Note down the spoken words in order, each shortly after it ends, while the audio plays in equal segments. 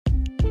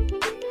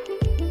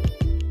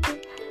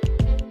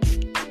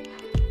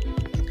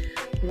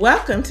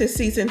Welcome to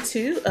Season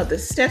 2 of the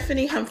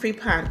Stephanie Humphrey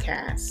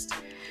podcast.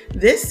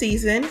 This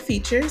season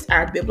features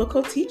our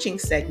biblical teaching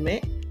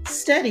segment,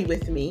 Study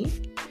With Me,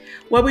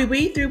 where we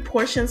read through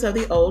portions of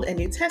the Old and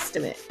New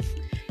Testament,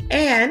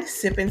 and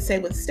Sip and Say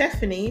with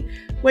Stephanie,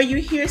 where you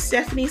hear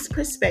Stephanie's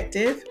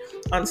perspective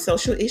on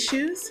social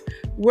issues,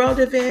 world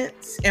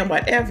events, and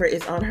whatever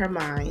is on her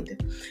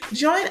mind.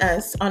 Join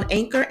us on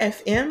Anchor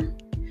FM,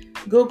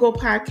 Google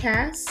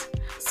Podcasts,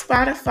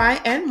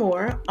 Spotify, and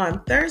more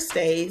on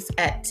Thursdays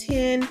at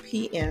 10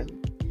 p.m.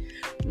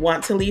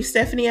 Want to leave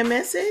Stephanie a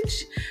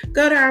message?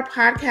 Go to our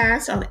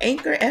podcast on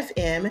Anchor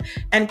FM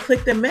and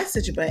click the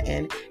message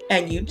button,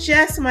 and you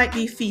just might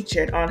be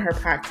featured on her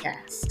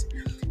podcast.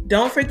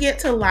 Don't forget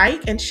to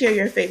like and share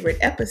your favorite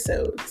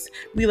episodes.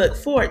 We look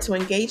forward to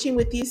engaging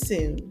with you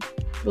soon.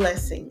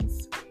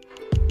 Blessings.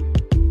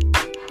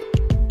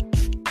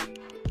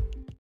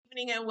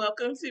 And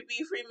welcome to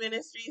Be Free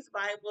Ministries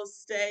Bible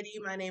Study.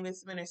 My name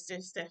is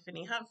Minister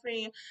Stephanie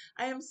Humphrey.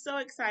 I am so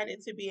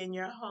excited to be in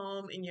your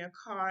home, in your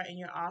car, in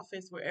your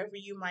office, wherever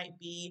you might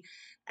be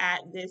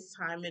at this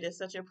time. It is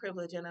such a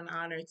privilege and an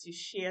honor to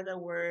share the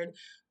word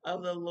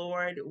of the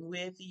Lord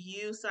with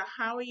you. So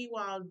how are you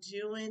all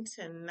doing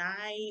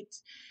tonight?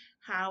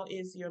 How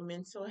is your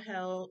mental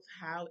health?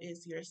 How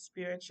is your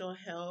spiritual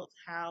health?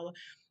 How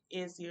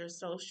is your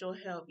social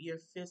health, your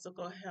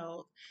physical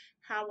health?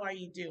 How are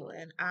you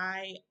doing?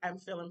 I am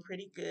feeling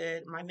pretty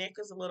good. My neck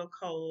is a little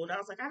cold. I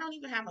was like, I don't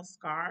even have a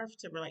scarf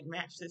to like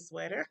match this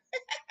sweater.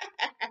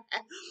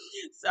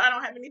 So I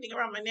don't have anything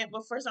around my neck,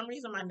 but for some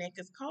reason my neck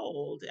is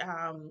cold.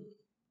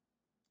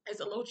 It's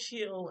a little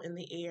chill in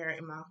the air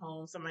in my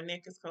home, so my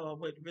neck is cold,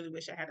 but really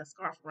wish I had a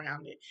scarf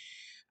around it.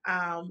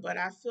 But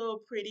I feel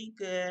pretty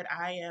good.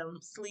 I am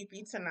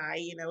sleepy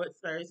tonight. You know,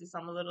 it's Thursday, so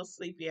I'm a little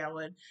sleepy. I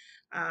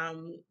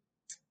um,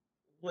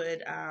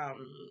 would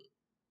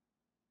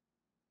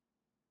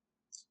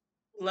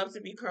love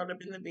to be curled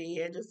up in the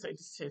bed just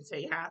to tell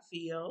you how I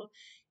feel.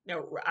 You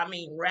know, I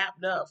mean,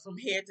 wrapped up from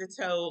head to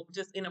toe,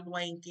 just in a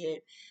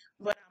blanket.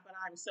 But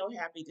I'm so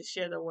happy to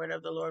share the word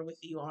of the Lord with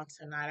you on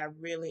tonight. I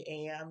really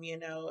am,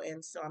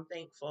 and so I'm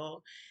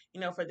thankful,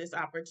 for this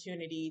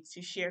opportunity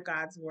to share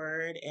God's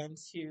word and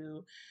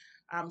to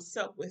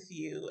sup with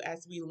you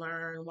as we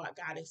learn what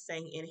God is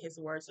saying in His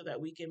Word so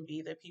that we can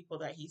be the people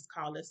that He's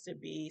called us to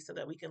be, so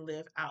that we can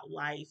live out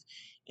life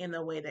in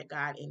the way that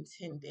God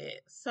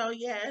intended. So,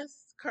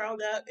 yes,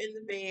 curled up in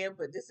the bed,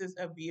 but this is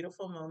a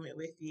beautiful moment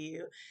with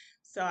you.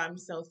 So, I'm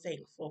so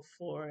thankful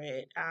for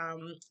it.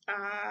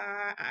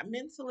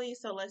 Mentally,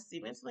 so let's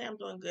see, mentally, I'm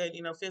doing good.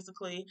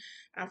 Physically,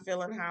 I'm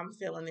feeling how I'm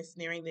feeling. It's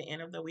nearing the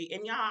end of the week.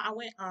 And y'all, I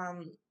went,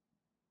 on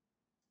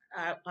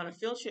a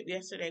field trip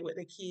yesterday with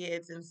the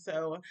kids, and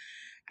so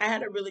I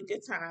had a really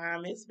good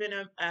time. It's been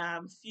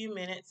a few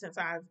minutes since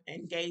I've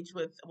engaged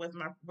with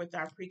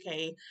our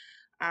pre-K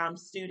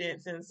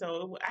students, and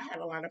so I had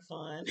a lot of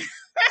fun.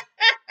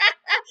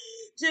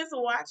 Just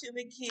watching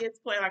the kids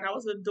play. Like, I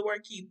was a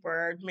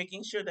doorkeeper,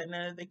 making sure that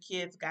none of the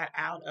kids got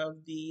out of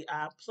the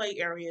play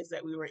areas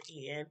that we were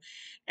in.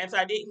 And so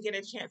I didn't get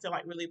a chance to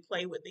like really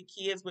play with the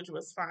kids, which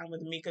was fine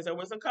with me because there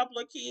was a couple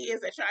of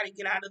kids that tried to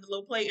get out of the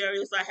little play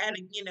area. So I had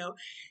to,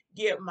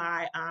 get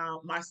my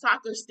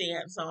soccer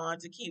stance on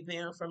to keep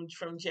them from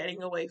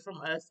jetting away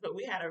from us. But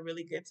we had a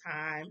really good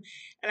time.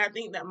 And I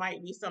think that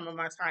might be some of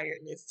my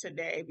tiredness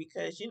today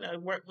because,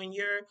 when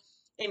you're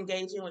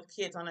engaging with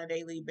kids on a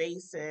daily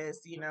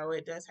basis,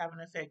 it does have an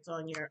effect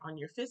on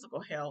your physical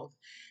health.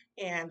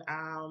 And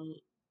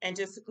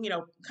just,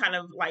 kind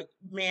of like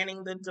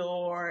manning the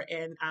door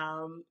and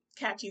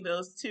catching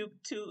those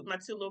my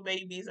two little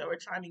babies that were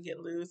trying to get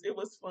loose. It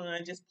was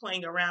fun just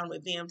playing around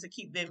with them to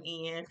keep them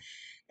in.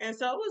 And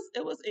so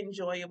it was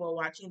enjoyable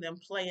watching them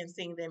play and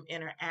seeing them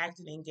interact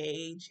and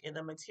engage in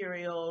the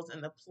materials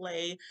and the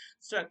play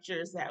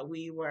structures that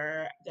we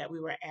were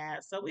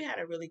at. So we had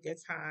a really good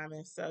time.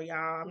 And so,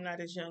 y'all, I'm not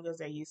as young as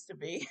I used to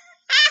be.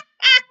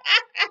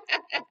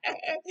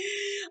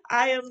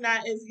 I am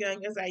not as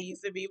young as I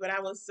used to be, but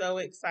I was so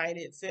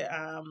excited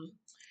to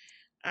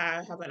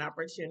have an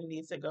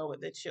opportunity to go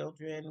with the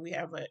children. We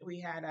had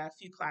a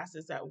few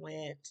classes that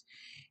went,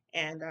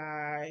 and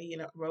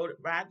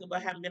ride the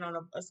bus. Haven't been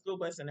on a school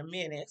bus in a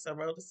minute, so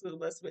rode the school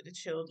bus with the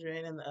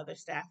children and the other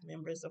staff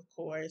members, of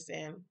course,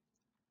 and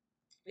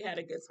we had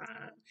a good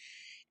time.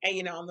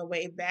 And on the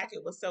way back,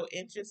 it was so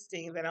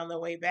interesting that on the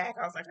way back,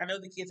 I was like, I know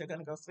the kids are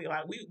gonna go sleep.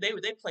 Like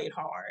they played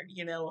hard,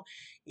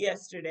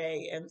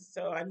 yesterday, and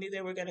so I knew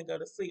they were gonna go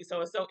to sleep. So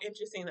it's so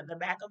interesting that the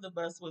back of the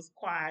bus was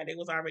quiet. It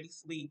was already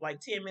asleep. Like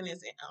 10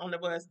 minutes on the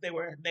bus, they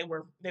were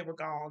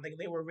gone.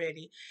 They were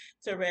ready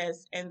to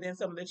rest. And then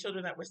some of the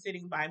children that were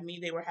sitting by me,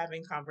 they were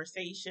having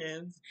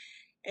conversations,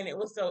 and it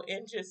was so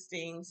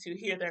interesting to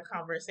hear their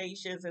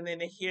conversations and then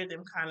to hear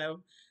them kind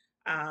of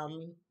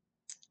um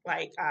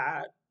like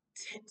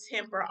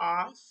temper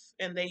off,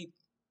 and they,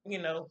 you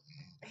know,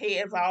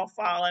 heads all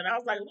falling. I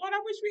was like, Lord,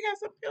 I wish we had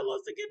some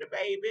pillows to give the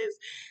babies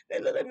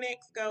their little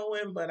necks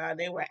going, but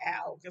they were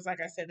out because, like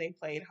I said, they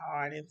played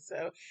hard, and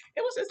so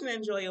it was just an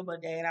enjoyable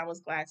day, and I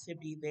was glad to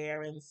be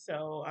there,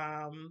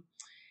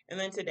 And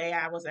then today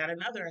I was at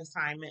another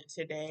assignment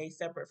today,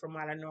 separate from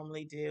what I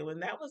normally do,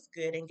 and that was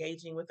good,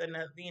 engaging with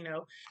another,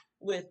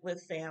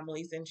 with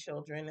families and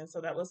children, and so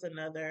that was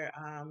another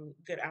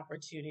good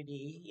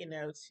opportunity,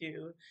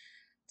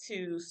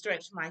 to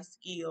stretch my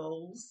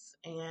skills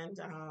and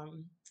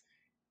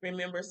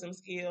remember some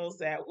skills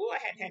that I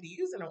hadn't had to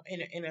use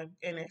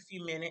in a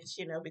few minutes,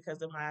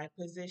 because of my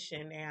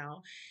position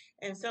now.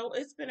 And so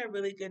it's been a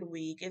really good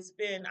week.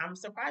 I'm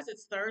surprised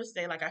it's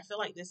Thursday. Like, I feel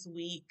like this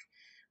week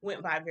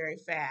went by very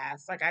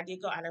fast. Like, I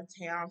did go out of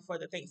town for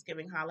the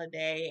Thanksgiving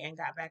holiday and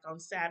got back on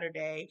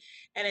Saturday.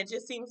 And it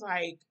just seems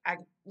like as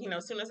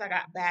soon as I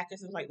got back, it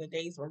seems like the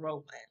days were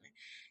rolling.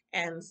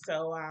 And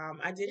so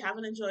I did have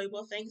an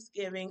enjoyable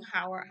Thanksgiving.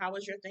 How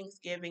was your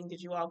Thanksgiving?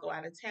 Did you all go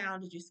out of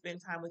town? Did you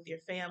spend time with your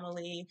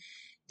family?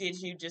 Did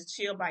you just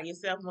chill by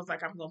yourself and was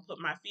like, I'm gonna put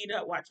my feet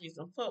up, watch me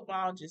some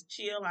football, just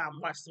chill,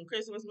 watch some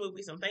Christmas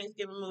movies, some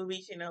Thanksgiving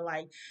movies,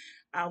 like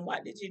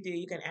what did you do?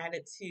 You can add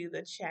it to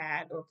the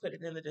chat or put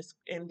it in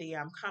the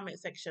comment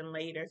section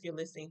later if you're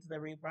listening to the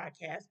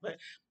rebroadcast. But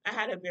I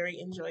had a very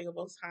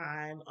enjoyable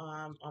time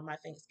on my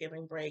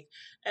Thanksgiving break.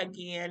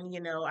 Again,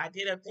 I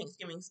did a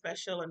Thanksgiving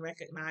special and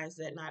recognize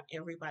that not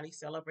everybody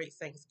celebrates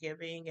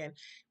Thanksgiving, and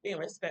being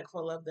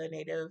respectful of the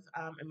Native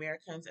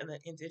Americans and the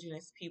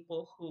indigenous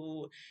people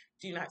who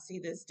do not see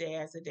this day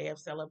as a day of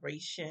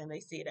celebration. They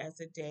see it as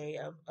a day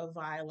of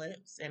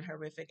violence and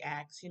horrific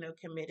acts,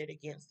 committed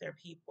against their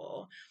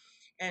people.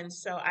 And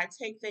so I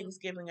take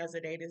Thanksgiving as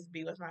a day to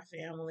be with my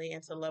family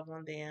and to love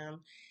on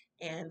them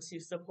and to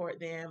support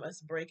them,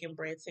 us breaking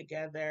bread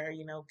together,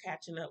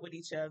 catching up with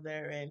each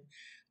other, and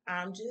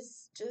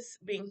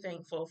just being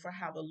thankful for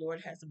how the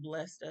Lord has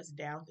blessed us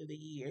down through the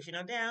years.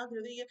 Down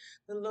through the years,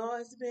 the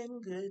Lord's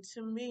been good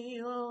to me,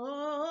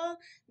 oh,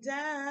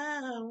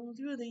 down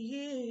through the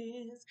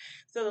years.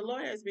 So the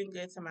Lord has been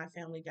good to my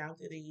family down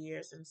through the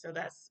years, and so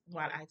that's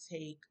what I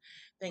take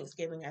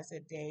Thanksgiving as a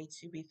day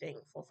to be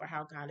thankful for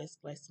how God has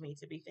blessed me,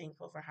 to be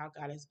thankful for how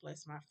God has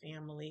blessed my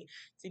family,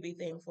 to be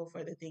thankful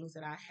for the things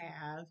that I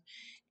have,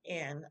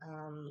 and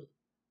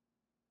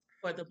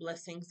for the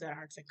blessings that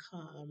are to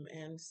come.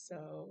 And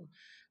so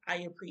I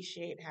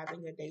appreciate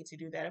having a day to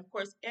do that. Of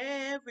course,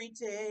 every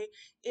day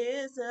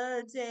is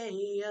a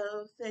day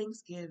of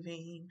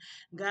Thanksgiving.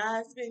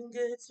 God's been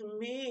good to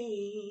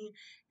me.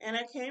 And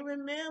I can't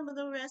remember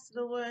the rest of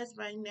the words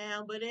right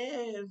now, but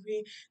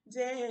every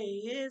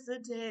day is a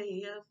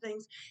day of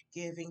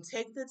Thanksgiving.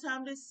 Take the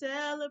time to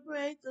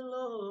celebrate the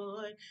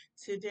Lord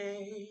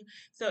today.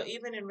 So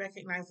even in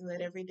recognizing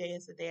that every day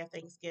is a day of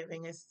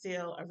Thanksgiving, is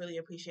still I really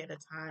appreciate a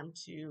time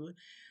to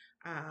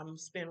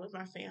spend with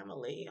my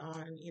family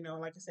on,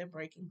 like I said,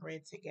 breaking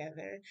bread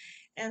together.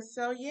 And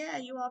so, yeah,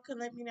 you all can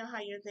let me know how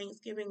your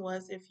Thanksgiving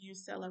was if you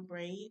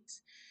celebrate.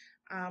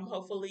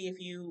 Hopefully, if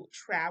you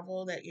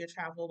travel, that your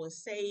travel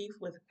was safe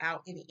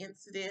without any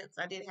incidents.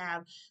 I did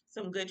have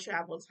some good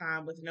travel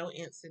time with no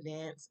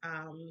incidents.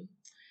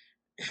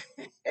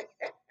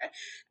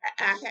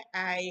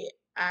 I,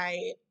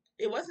 I,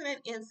 it wasn't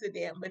an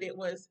incident, but it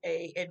was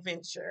a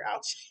adventure.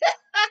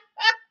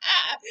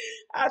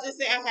 I'll just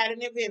say I had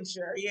an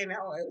adventure. It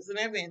was an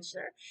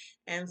adventure,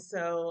 and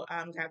so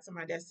got to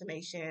my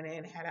destination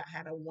and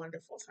had a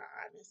wonderful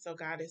time. And so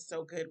God is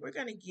so good. We're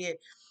gonna get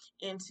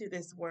into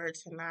this word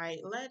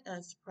tonight. Let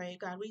us pray.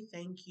 God, we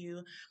thank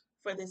you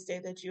for this day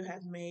that you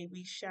have made.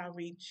 We shall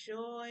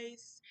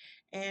rejoice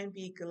and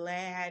be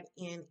glad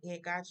in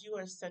it. God, you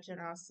are such an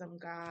awesome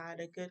God,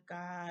 a good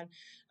God,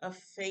 a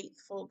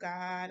faithful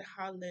God.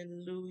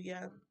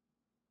 Hallelujah,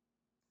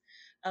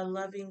 a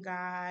loving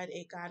God,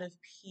 a God of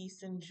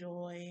peace and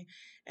joy.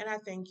 And I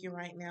thank you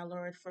right now,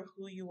 Lord, for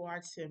who you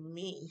are to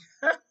me.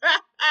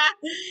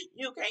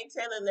 You can't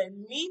tell it, let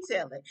me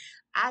tell it.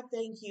 I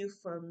thank you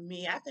for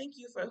me. I thank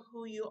you for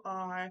who you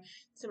are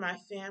to my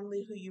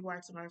family, who you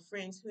are to my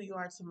friends, who you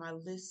are to my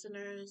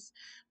listeners.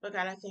 But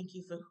God, I thank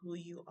you for who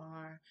you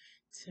are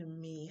to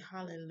me.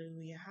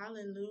 Hallelujah.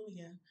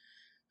 Hallelujah.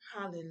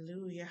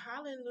 Hallelujah.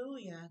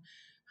 Hallelujah.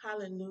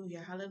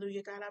 Hallelujah.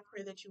 Hallelujah. God, I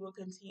pray that you will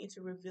continue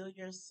to reveal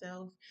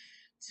yourself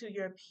to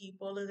your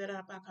people. God,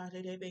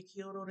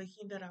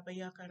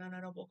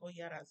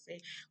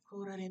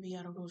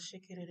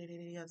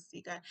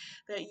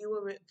 that you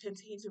will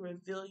continue to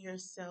reveal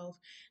yourself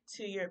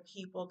to your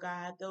people,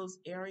 God, those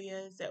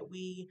areas that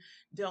we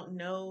don't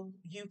know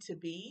you to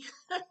be.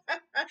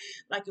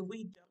 Like if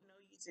we don't know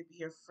you to be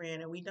your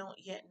friend, and we don't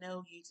yet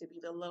know you to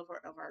be the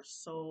lover of our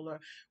soul, or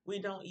we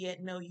don't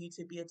yet know you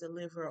to be a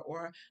deliverer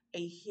or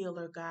a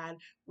healer, God,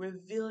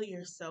 reveal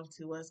yourself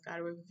to us,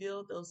 God.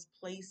 Reveal those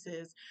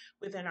places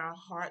within our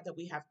heart that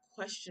we have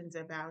questions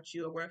about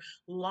you, or we're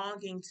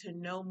longing to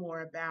know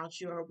more about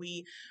you, or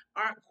we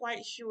aren't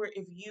quite sure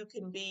if you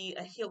can be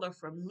a healer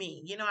for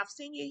me. I've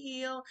seen you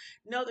heal,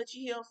 know that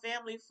you heal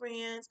family,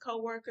 friends,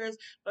 co-workers,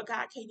 but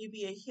God, can you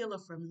be a healer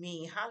for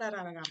me?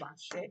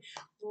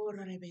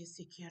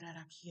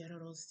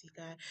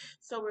 God.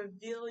 So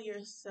reveal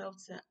yourself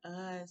to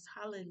us,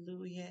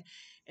 hallelujah,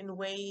 in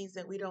ways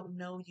that we don't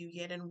know you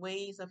yet, in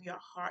ways of your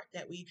heart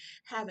that we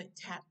haven't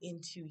tapped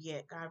into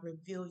yet. God,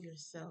 reveal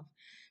yourself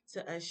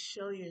to us,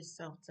 show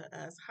yourself to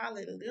us,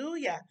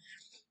 hallelujah.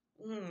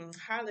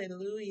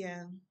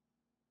 Hallelujah.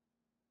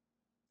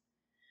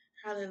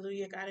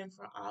 Hallelujah, God. And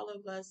for all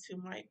of us who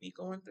might be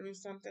going through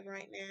something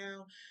right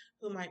now,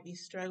 who might be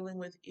struggling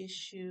with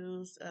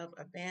issues of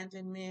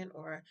abandonment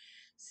or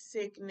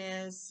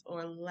sickness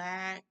or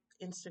lack,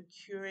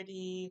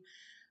 insecurity,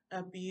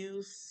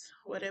 abuse,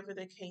 whatever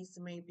the case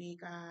may be,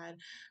 God.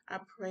 I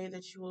pray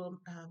that you will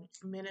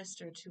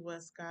minister to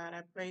us, God.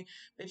 I pray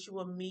that you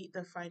will meet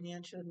the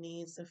financial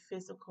needs, the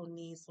physical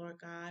needs, Lord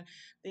God,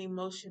 the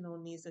emotional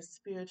needs, the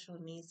spiritual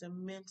needs, the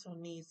mental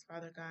needs,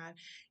 Father God.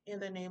 In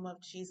the name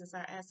of Jesus,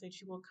 I ask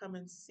that you will come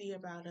and see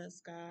about us,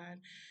 God,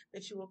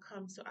 that you will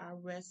come to our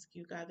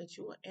rescue, God, that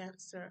you will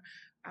answer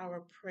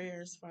our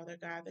prayers, Father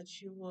God, that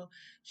you will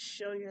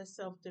show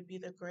yourself to be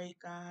the great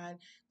God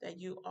that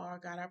you are,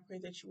 God. I pray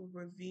that you will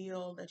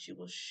reveal, that you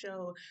will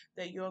show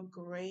that your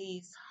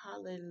grace,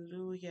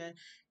 hallelujah,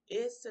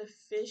 is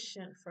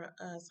sufficient for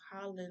us,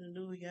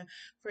 hallelujah.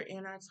 For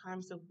in our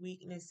times of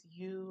weakness,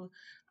 you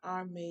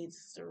are made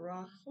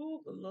strong.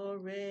 Oh,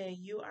 glory,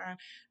 you are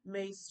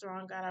made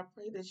strong, God. I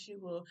pray that you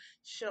will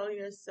show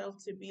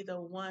yourself to be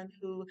the one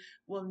who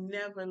will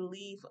never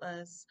leave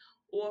us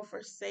or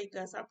forsake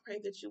us. I pray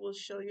that you will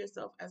show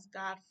yourself as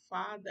God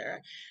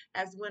Father,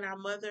 as when our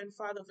mother and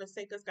father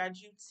forsake us, God,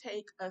 you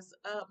take us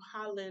up.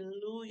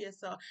 Hallelujah.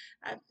 So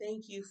I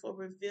thank you for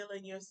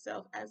revealing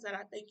yourself as that.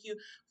 I thank you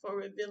for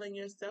revealing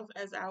yourself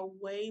as our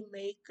way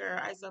maker,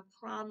 as a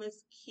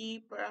promise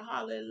keeper.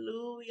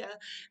 Hallelujah.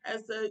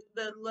 As the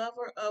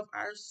lover of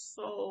our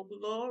soul.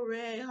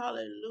 Glory.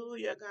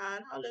 Hallelujah,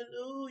 God.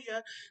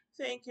 Hallelujah.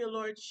 Thank you,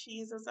 Lord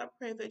Jesus. I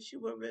pray that you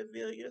will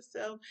reveal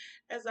yourself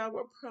as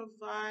our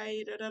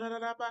provider.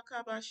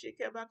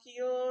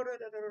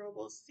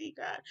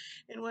 God,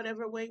 in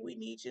whatever way we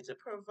need you to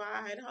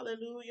provide.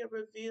 Hallelujah.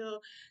 Reveal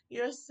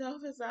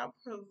yourself as our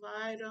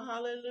provider.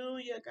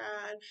 Hallelujah,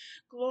 God.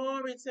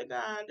 Glory to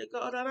God.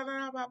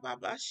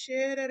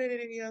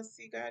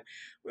 God.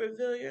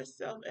 Reveal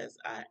yourself as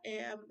I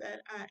am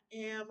that I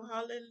am.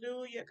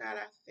 Hallelujah, God.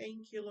 I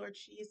thank you, Lord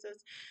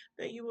Jesus,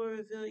 that you will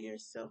reveal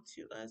yourself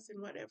to us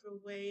in whatever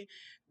way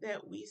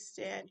that we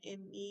stand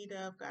in need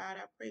of. God,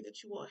 I pray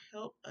that you will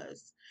help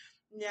us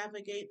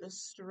navigate the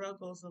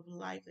struggles of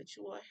life, that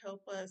you will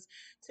help us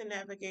to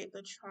navigate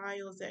the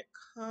trials that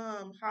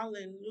come.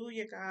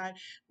 Hallelujah, God,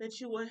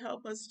 that you will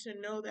help us to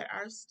know that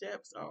our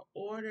steps are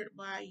ordered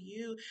by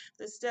you.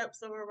 The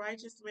steps of a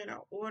righteous man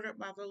are ordered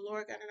by the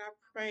Lord, God, and I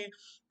pray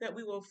that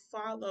we will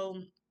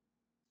follow,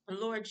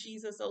 Lord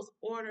Jesus, those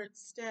ordered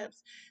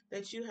steps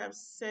that you have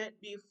set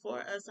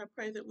before us. I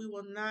pray that we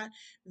will not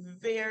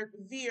veer,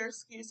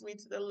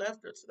 to the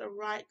left or to the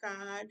right,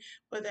 God,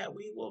 but that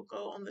we will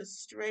go on the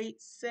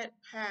straight, set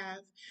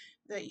path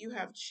that you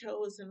have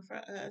chosen for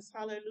us.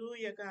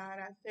 Hallelujah, God.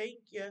 I thank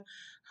you.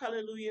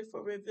 Hallelujah,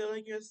 for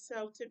revealing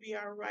yourself to be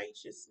our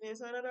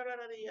righteousness.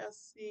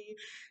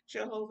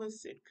 Jehovah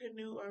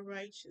Sitkanu, our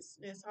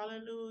righteousness.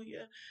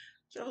 Hallelujah.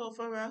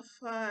 Jehovah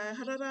Rapha,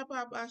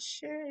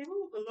 Harababashe,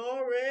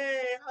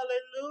 glory,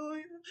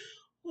 hallelujah.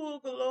 Oh,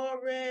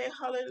 glory,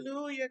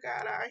 hallelujah,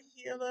 God, our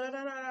healer.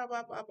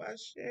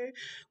 Harababashe,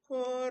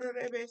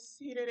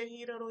 Korebesire de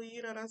Hiro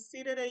Ira,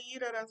 Sire de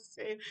Ira,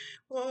 say,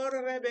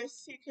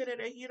 Korebesike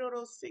de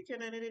Hiro,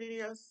 Sikene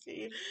de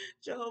Si,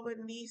 Jehovah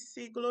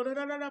Nisi, glory,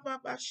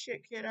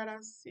 Babashe,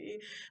 Kerasi,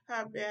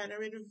 our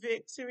banner in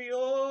victory,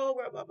 oh,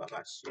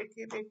 Babashe,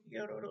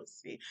 Hiro,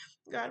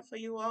 God, for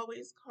you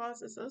always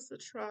causes us to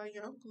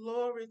triumph.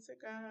 Glory to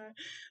God.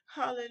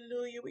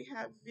 Hallelujah. We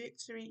have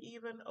victory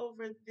even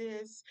over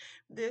this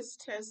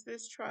test,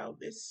 this trial,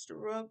 this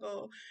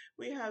struggle.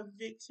 We have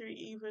victory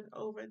even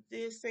over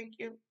this. Thank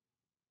you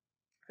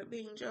for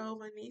being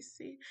Jehovah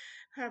Nisi,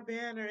 our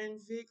banner in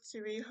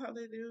victory.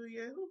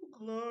 Hallelujah. Ooh,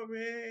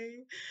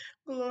 glory.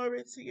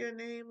 Glory to your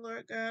name,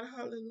 Lord God.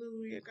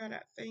 Hallelujah. God,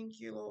 I thank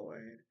you,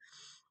 Lord,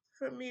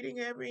 for meeting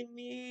every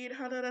need.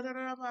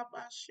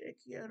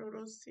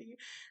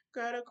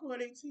 God,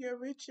 according to your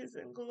riches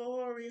and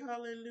glory,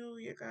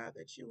 hallelujah, God,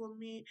 that you will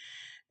meet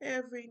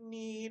every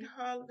need,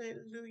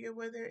 hallelujah,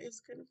 where there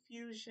is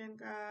confusion,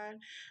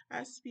 God,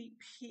 I speak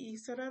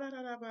peace. Where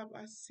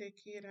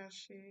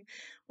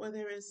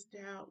there is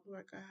doubt,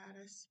 Lord God,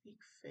 I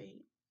speak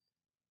faith.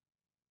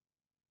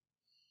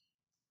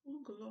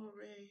 Oh,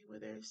 glory, where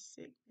there is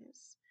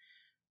sickness,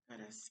 God,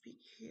 I speak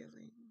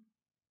healing.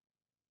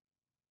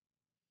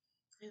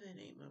 In the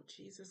name of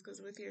Jesus,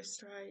 because with your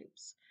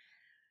stripes,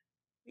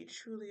 we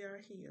truly are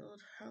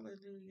healed.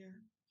 Hallelujah.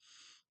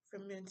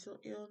 From mental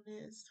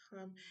illness,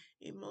 from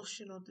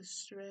emotional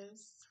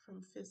distress,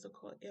 from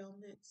physical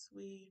ailments,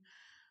 we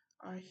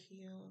are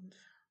healed.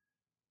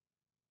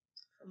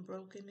 From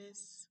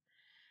brokenness,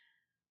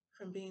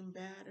 from being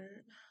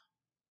battered.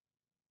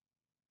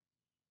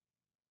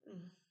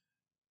 Mm.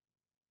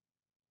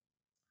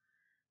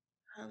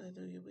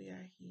 Hallelujah, we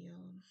are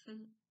healed.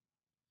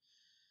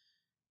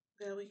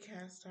 that we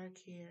cast our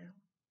care.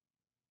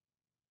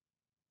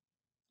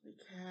 We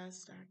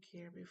cast our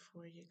care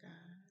before you,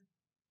 God,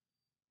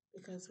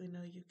 because we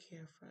know you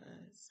care for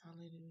us.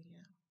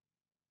 Hallelujah.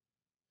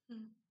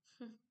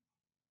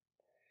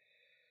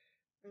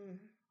 Mm.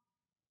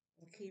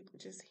 I keep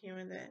just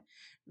hearing that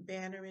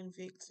banner in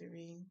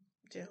victory.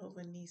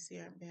 Jehovah Nisi,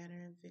 our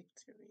banner in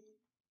victory.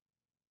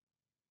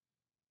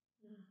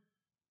 Mm.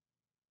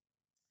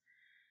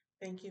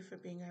 Thank you for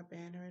being our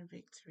banner in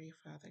victory,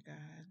 Father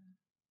God.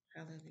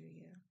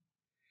 Hallelujah.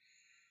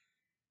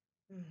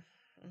 Mm,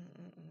 mm,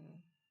 mm, mm.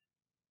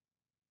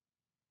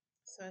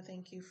 So I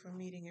thank you for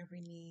meeting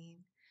every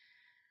need,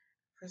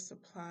 for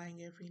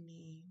supplying every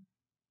need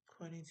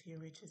according to your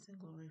riches and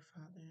glory,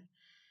 Father.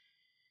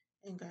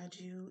 And God,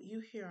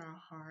 you hear our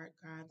heart,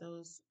 God,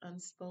 those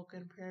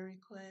unspoken prayer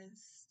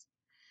requests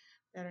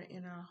that are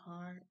in our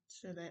heart,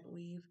 so that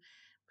we've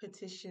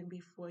petitioned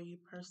before you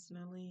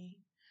personally.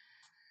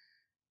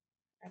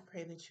 I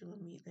pray that you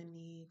will meet the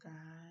need,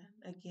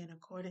 God. Again,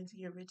 according to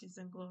your riches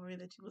and glory,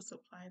 that you will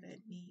supply that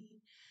need,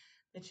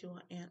 that you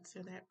will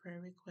answer that prayer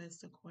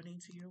request according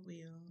to your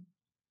will.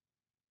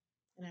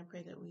 And I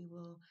pray that we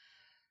will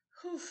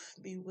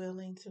be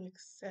willing to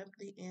accept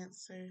the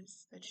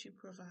answers that you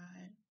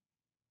provide,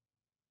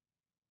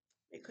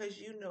 because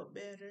you know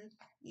better.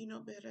 You know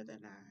better than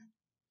I.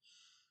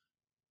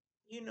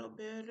 You know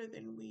better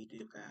than we do,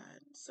 God.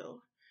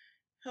 So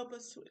help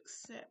us to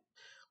accept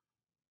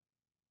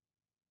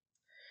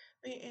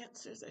the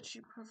answers that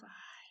you provide.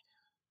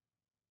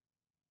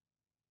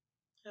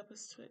 Help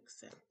us to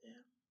accept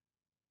them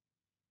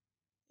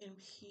in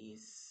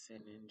peace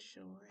and in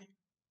joy.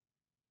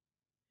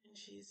 In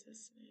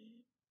Jesus'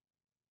 name,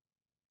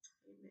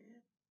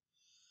 amen.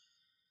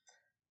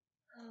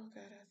 Oh,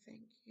 God, I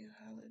thank you.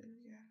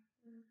 Hallelujah.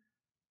 Mm.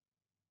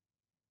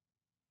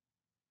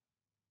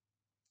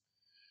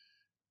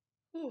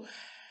 Whew.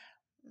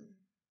 Mm.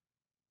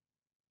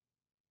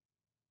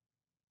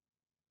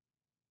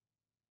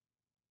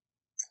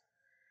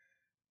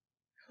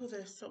 Oh,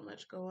 there's so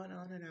much going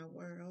on in our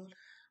world.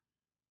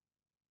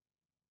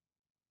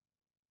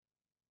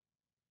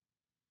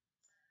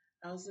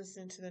 I was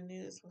listening to the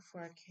news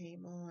before I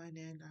came on,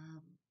 and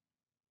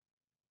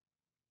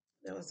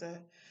there was a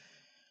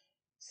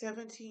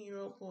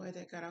 17-year-old boy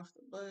that got off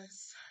the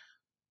bus.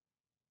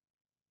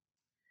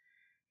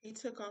 He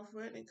took off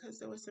running because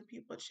there were some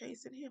people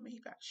chasing him, and he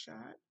got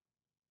shot.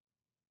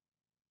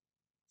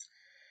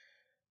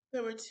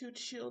 There were two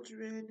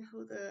children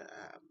who the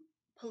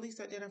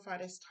police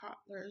identified as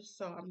toddlers.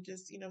 So I'm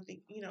just,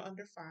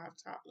 under five,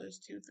 toddlers,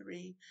 2,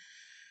 3,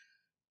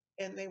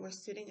 and they were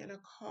sitting in a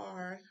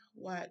car.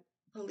 What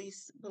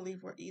police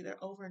believe were either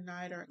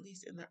overnight or at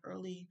least in the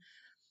early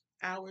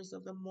hours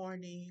of the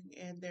morning,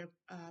 and their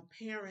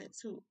parents,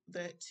 who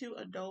the two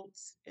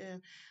adults,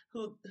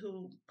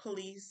 who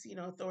police,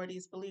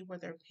 authorities believe were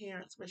their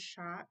parents, were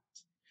shot,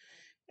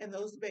 and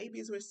those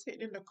babies were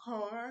sitting in the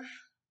car.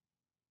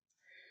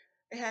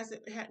 It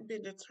hadn't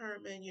been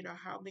determined,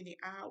 how many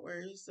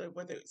hours, or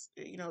whether it's,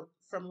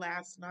 from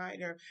last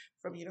night or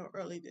from,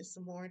 early this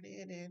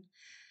morning.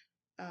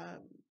 And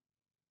um,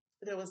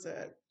 there was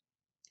a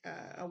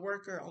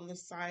worker on the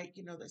site,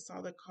 that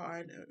saw the car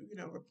and,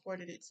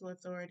 reported it to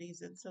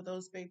authorities. And so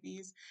those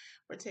babies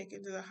were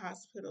taken to the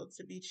hospital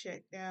to be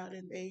checked out,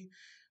 and they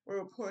were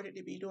reported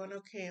to be doing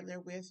okay. And they're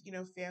with,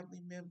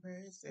 family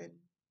members. And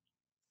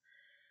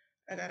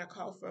I got a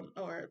call from,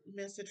 or a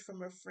message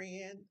from a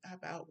friend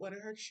about one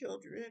of her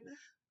children.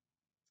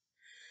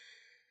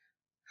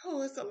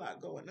 Oh, it's a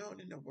lot going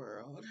on in the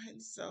world.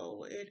 And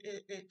so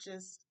it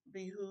just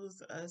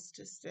behooves us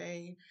to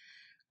stay,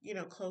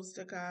 close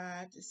to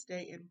God, to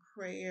stay in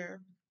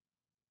prayer,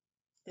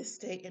 to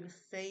stay in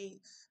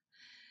faith,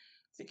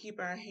 to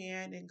keep our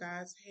hand in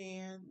God's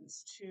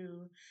hands,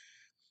 to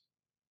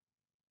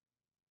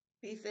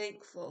be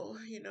thankful,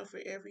 for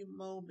every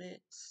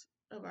moment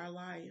of our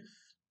life.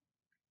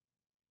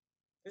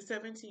 The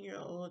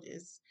 17-year-old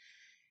is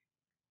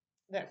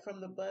that from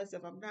the buzz,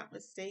 if I'm not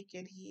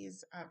mistaken,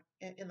 he's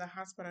in the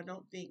hospital. I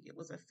don't think it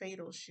was a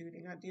fatal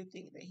shooting. I do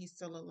think that he's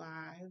still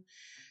alive.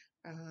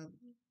 Um,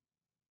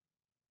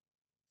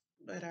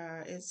 But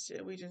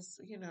we just,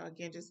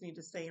 again, just need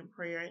to stay in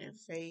prayer and in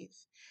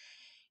faith.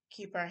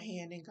 Keep our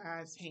hand in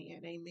God's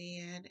hand.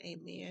 Amen.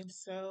 Amen.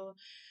 So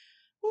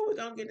we're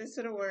gonna get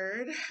into the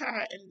word.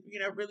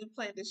 And really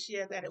plan to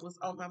share that. It was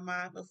on my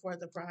mind before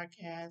the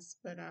broadcast.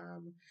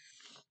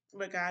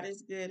 But God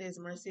is good, his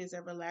mercy is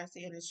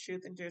everlasting, and his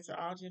truth endures to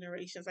all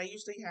generations. I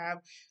usually have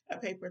a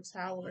paper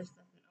towel or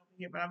something over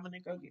here, but I'm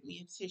gonna go get me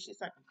a tissue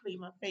so I can clean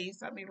my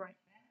face. I'll be right back.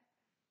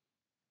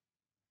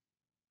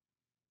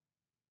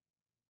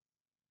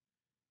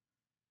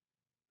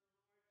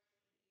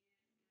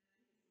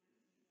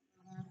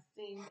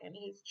 And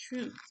his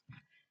truth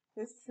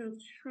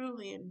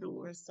truly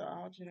endures to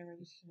all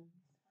generations.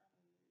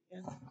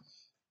 Yes.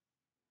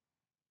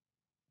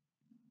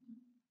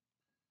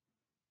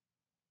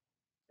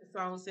 The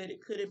song said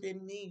it could have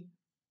been me,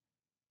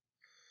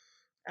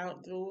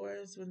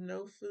 outdoors with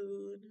no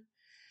food,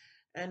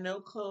 And no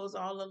clothes,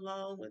 all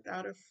alone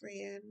without a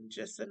friend,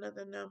 just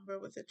another number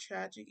with a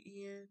tragic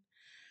end.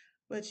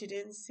 But you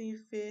didn't see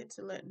fit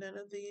to let none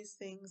of these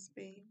things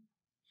be,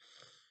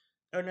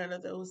 or none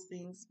of those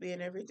things be.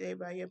 And every day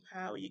by your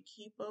power, you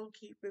keep on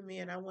keeping me.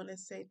 And I want to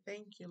say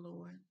thank you,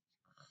 Lord.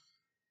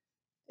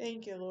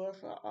 Thank you, Lord,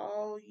 for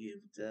all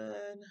you've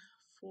done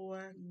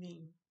for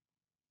me.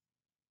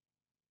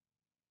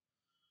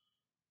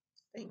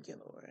 Thank you,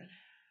 Lord.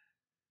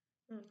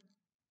 Mm,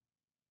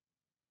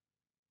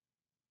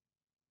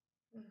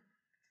 mm.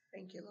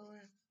 Thank you,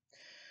 Lord.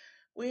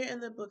 We're in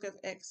the book of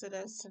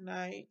Exodus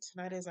tonight.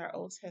 Tonight is our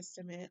Old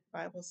Testament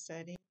Bible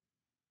study.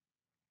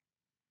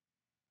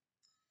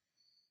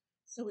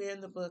 So we're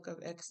in the book of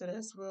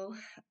Exodus. We'll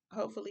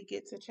hopefully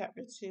get to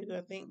chapter 2.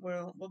 I think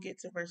we'll get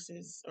to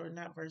verses, or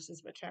not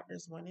verses, but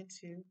chapters 1 and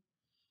 2.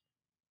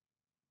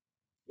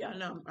 Y'all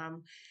know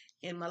I'm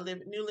in my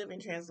New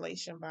Living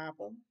Translation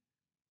Bible.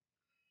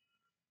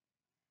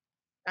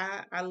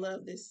 I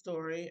love this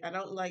story. I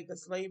don't like the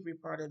slavery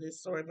part of this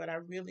story, but I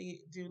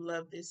really do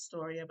love this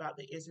story about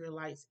the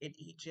Israelites in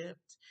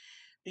Egypt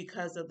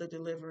because of the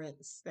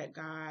deliverance that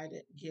God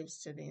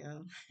gives to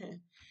them.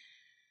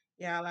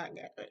 Yeah, like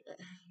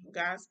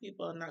God's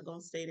people are not going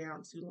to stay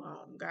down too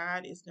long.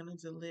 God is going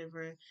to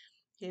deliver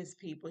his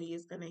people. He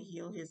is going to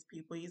heal his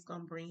people. He's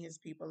going to bring his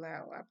people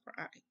out.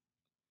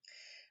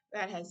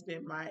 That has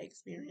been my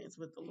experience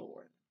with the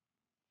Lord.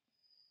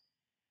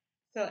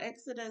 So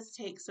Exodus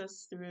takes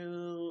us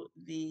through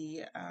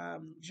the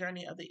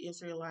journey of the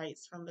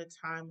Israelites from the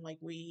time, like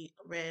we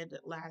read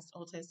last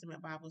Old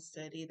Testament Bible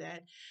study,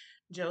 that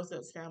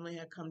Joseph's family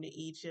had come to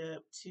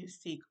Egypt to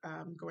seek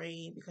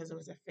grain because there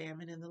was a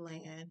famine in the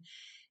land.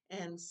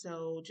 And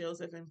so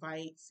Joseph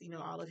invites,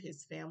 all of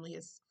his family.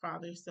 His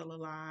father's still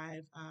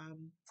alive.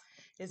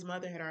 His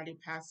mother had already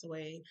passed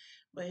away,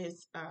 but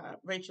his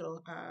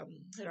Rachel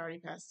had already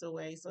passed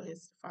away. So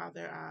his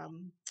father,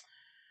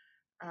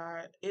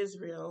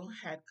 Israel,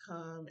 had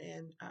come,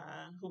 and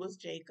who was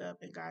Jacob,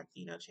 and God,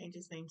 changed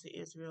his name to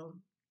Israel.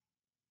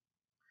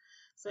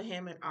 So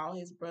him and all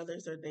his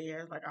brothers are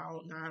there, like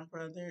all 9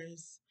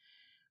 brothers.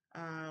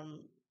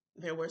 Um,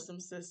 there were some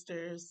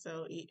sisters.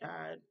 So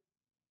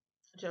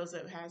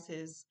Joseph has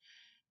his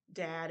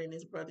dad and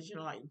his brothers,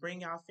 like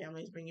bring your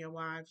families, bring your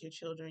wives, your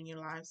children, your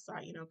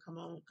livestock, come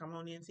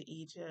on into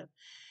Egypt.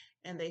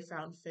 And they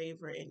found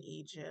favor in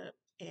Egypt.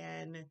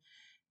 And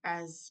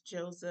as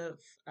Joseph,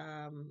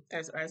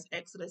 as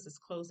Exodus is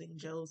closing,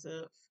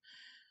 Joseph,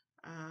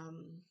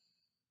 um,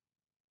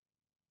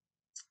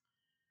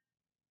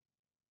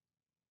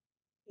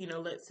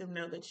 lets him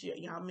know that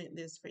y'all meant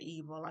this for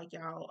evil, like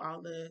y'all,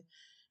 all the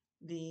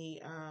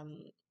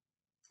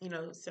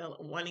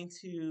wanting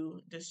to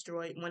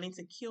destroy, wanting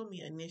to kill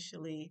me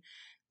initially,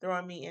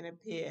 throwing me in a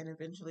pit, and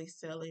eventually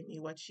selling me.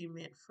 What you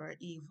meant for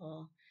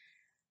evil,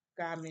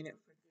 God meant it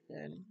for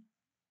good.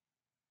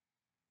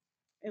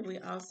 And we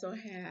also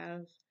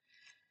have,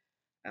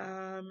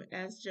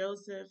 as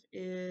Joseph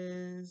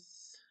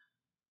is,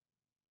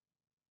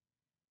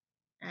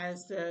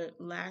 as the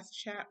last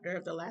chapter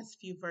of the last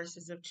few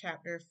verses of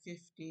chapter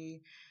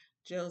 50,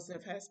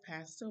 Joseph has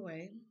passed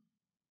away.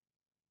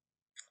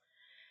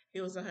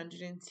 He was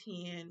 110,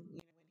 when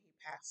he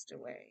passed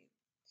away.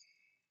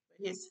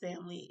 But his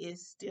family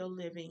is still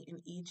living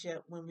in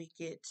Egypt when we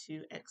get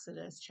to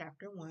Exodus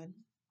chapter 1.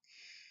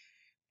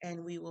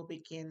 And we will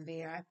begin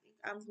there. I think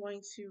I'm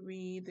going to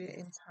read the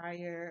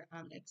entire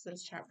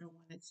Exodus chapter 1.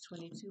 It's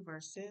 22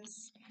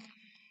 verses.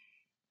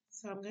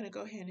 So I'm going to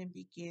go ahead and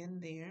begin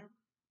there.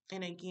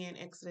 And again,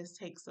 Exodus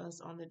takes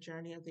us on the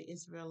journey of the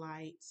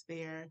Israelites.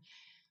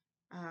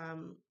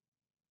 Um,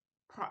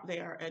 they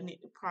are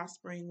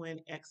prospering when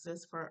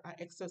Exodus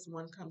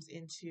 1 comes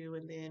into,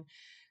 and then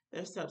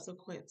their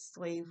subsequent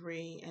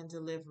slavery and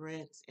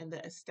deliverance and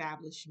the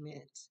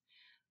establishment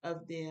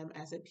of them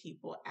as a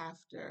people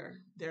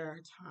after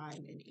their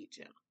time in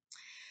Egypt.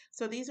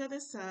 So these are the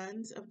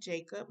sons of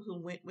Jacob who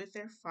went with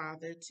their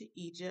father to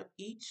Egypt,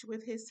 each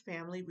with his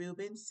family: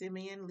 Reuben,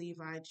 Simeon,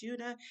 Levi,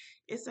 Judah,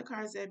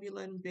 Issachar,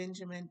 Zebulun,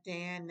 Benjamin,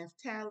 Dan,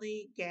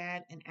 Naphtali,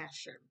 Gad, and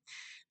Asher.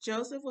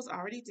 Joseph was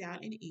already down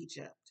in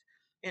Egypt,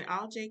 and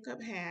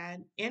Jacob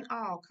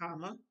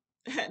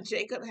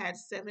had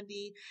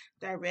 70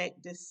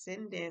 direct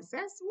descendants.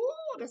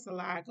 That's a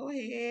lot. Go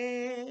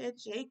ahead,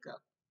 Jacob,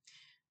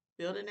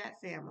 building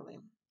that family.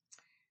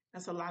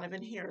 That's a lot of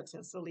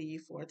inheritance to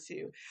leave for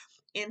too.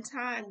 In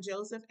time,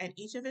 Joseph and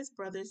each of his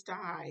brothers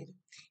died,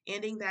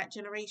 ending that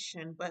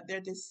generation, but their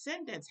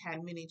descendants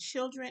had many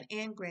children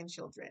and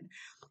grandchildren.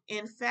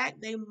 In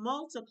fact, they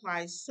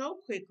multiplied so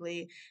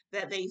quickly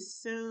that they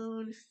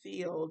soon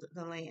filled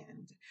the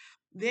land.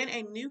 Then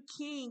a new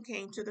king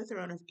came to the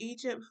throne of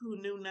Egypt who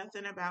knew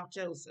nothing about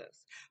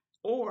Joseph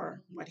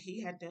or what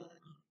he had done.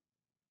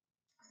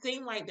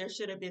 Seemed like there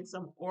should have been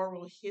some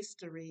oral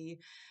history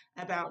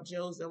about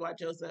Joseph, what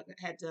Joseph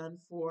had done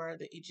for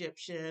the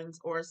Egyptians,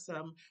 or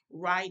some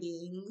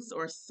writings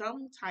or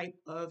some type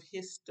of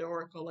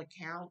historical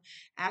account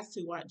as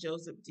to what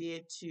Joseph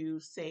did to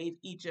save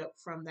Egypt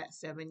from that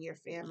 7-year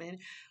famine.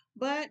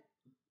 But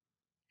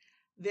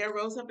There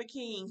rose up a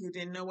king who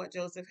didn't know what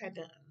Joseph had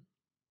done.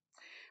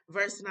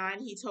 Verse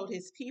 9, he told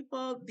his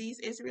people, these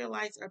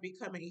Israelites are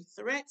becoming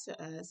a threat to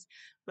us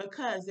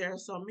because there are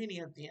so many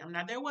of them.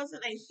 Now, there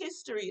wasn't a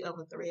history of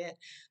a threat.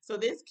 So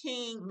this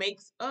king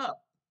makes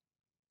up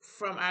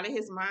from out of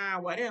his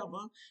mind, whatever,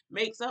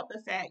 makes up the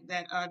fact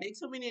that they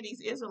too many of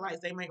these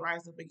Israelites, they may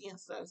rise up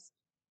against us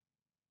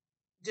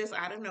just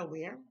out of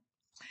nowhere.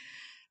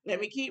 Let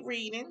me keep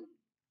reading.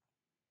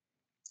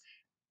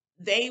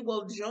 They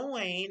will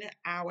join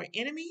our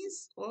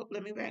enemies. Oh,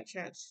 let me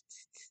backtrack.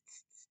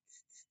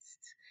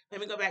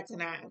 Let me go back to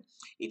 9.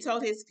 He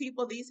told his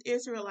people, these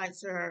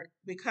Israelites are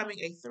becoming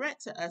a threat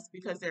to us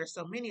because there are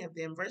so many of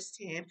them. Verse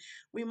 10,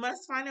 we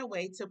must find a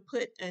way to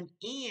put an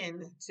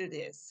end to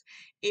this.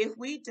 If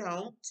we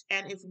don't,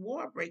 and if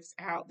war breaks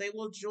out, they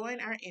will join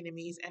our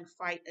enemies and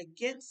fight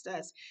against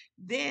us.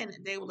 Then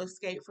they will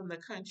escape from the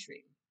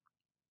country.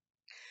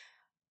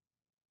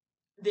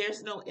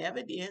 There's no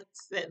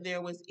evidence that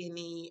there was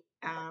any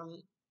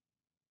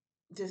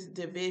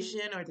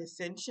division or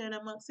dissension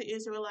amongst the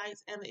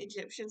Israelites and the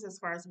Egyptians. As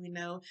far as we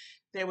know,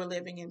 they were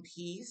living in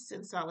peace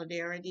and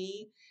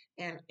solidarity,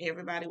 and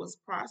everybody was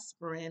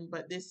prospering.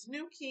 But this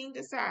new king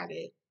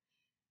decided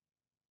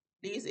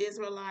these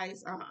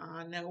Israelites,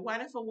 no.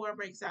 What if a war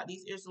breaks out?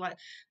 These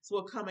Israelites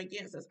will come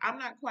against us. I'm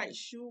not quite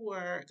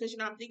sure because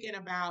I'm thinking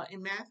about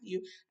in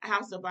Matthew, a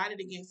house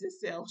divided against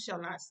itself shall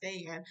not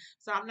stand.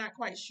 So I'm not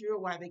quite sure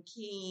why the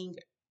king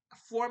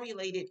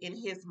formulated in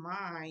his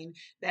mind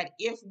that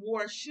if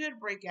war should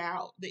break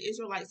out, the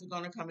Israelites are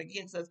going to come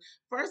against us.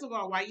 First of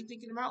all, why are you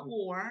thinking about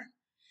war?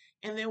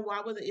 And then why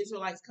would the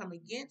Israelites come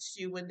against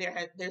you when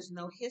there's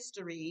no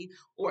history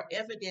or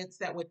evidence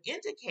that would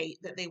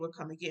indicate that they would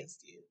come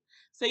against you?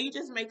 So you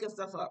just making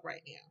stuff up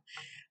right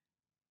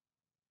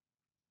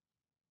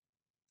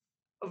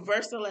now.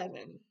 Verse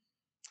 11.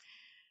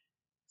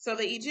 So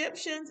the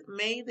Egyptians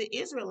made the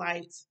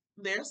Israelites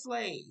their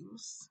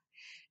slaves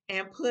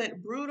and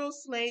put brutal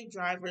slave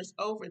drivers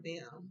over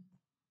them,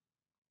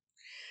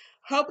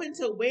 hoping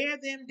to wear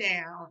them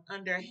down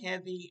under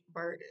heavy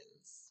burdens.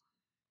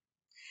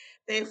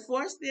 They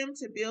forced them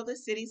to build the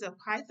cities of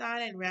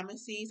Python and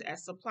Ramesses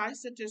as supply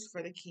centers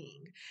for the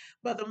king.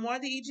 But the more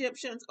the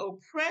Egyptians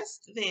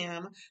oppressed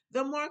them,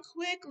 the more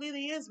quickly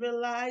the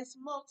Israelites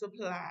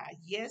multiplied.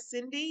 Yes,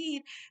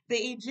 indeed, the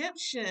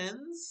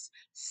Egyptians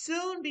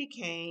soon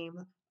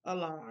became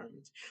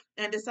alarmed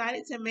and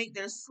decided to make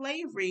their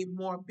slavery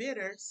more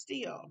bitter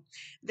still.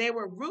 They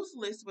were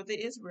ruthless with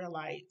the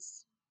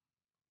Israelites,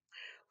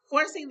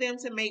 forcing them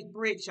to make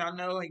bricks. Y'all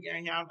know,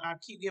 again, y'all, I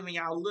keep giving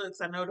y'all looks.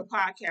 I know the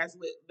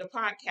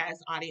podcast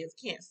audience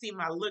can't see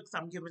my looks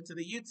I'm giving to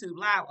the YouTube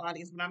live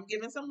audience, but I'm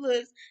giving some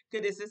looks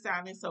because this is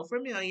sounding so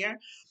familiar.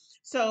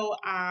 So,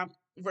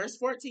 verse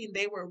 14,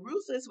 they were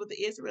ruthless with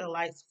the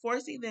Israelites,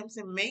 forcing them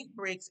to make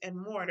bricks and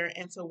mortar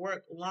and to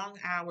work long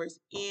hours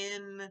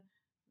in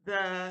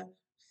the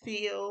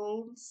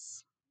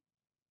fields.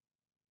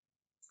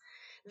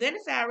 Then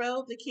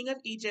Pharaoh, the king of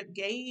Egypt,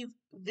 gave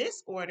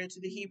this order to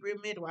the Hebrew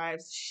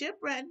midwives: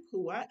 Shipra and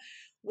Puah,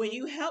 when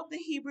you help the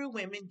Hebrew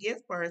women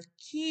give birth,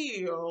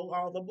 kill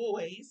all the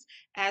boys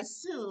as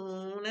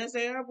soon as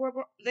they are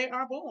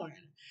born.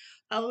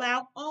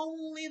 Allow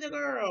only the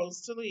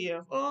girls to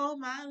live. Oh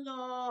my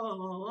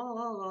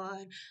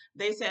Lord.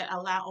 They said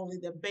allow only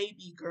the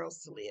baby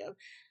girls to live.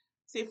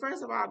 See,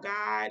 first of all,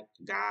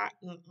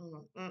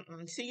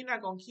 See, you're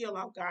not going to kill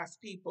off God's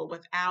people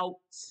without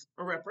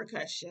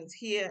repercussions.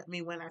 Hear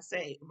me when I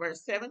say,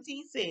 verse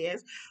 17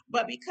 says,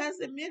 but because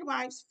the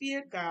midwives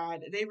feared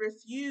God, they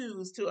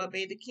refused to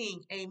obey the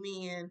king.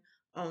 Amen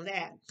on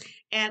that.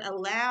 And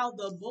allow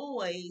the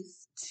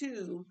boys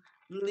to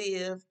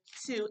live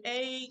too.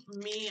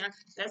 Amen.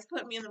 That's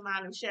put me in the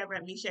mind of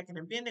Shadrach, Meshach, and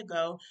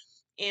Abednego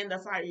in the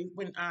fiery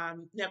when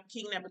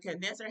King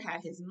Nebuchadnezzar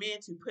had his men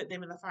to put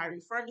them in the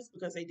fiery furnace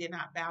because they did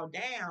not bow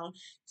down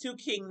to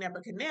King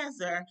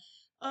Nebuchadnezzar.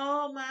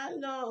 Oh my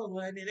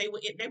Lord! And they were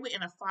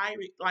in a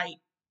fiery, like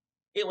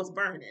it was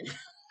burning.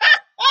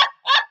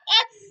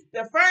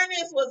 The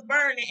furnace was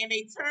burning, and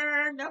they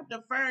turned up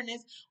the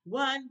furnace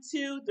 1,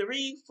 2,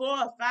 3, 4,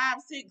 5,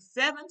 6,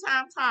 7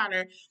 times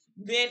hotter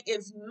than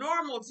its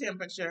normal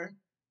temperature.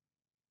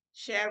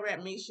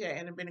 Shadrach, Meshach,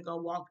 and Abednego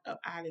walked up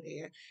out of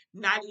there,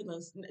 not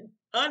even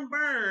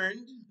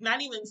unburned,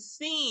 not even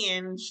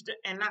singed,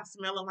 and not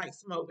smelling like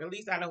smoke. At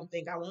least I don't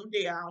think. I won't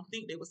dare. I don't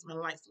think they were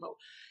smelling like smoke.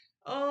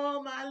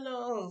 Oh my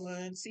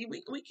Lord! See,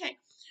 we can't.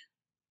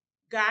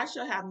 God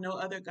shall have no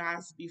other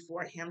gods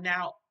before Him.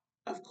 Now,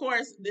 of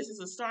course, this is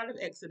the start of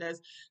Exodus,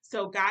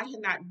 so God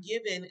had not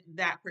given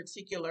that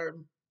particular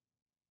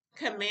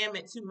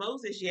commandment to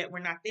Moses yet. We're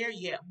not there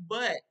yet,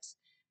 but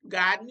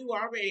God knew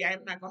already,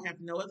 I'm not going to have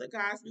no other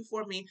gods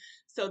before me.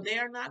 So they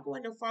are not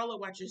going to follow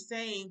what you're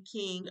saying,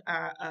 King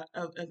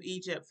of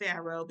Egypt,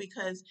 Pharaoh,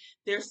 because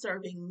they're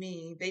serving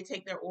me. They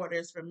take their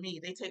orders from me.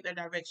 They take their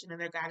direction and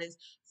their guidance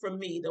from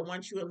me, the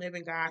one true and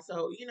living God.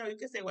 So, you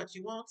can say what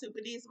you want to,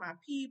 but these are my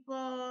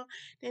people.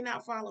 They're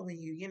not following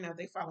you.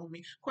 They follow me.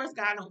 Of course,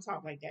 God don't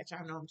talk like that.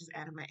 Y'all know I'm just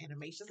adding my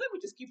animations. Let me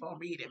just keep on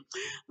reading.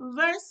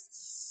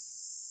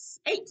 Verse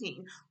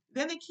 18.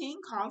 Then the king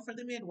called for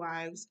the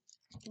midwives.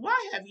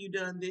 Why have you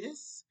done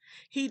this?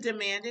 He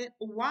demanded.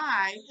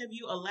 Why have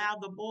you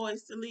allowed the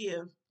boys to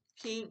live?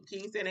 King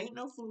said, ain't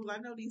no fool. I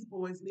know these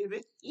boys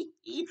living.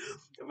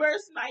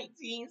 Verse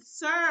 19.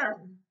 Sir,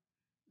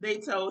 they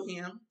told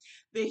him,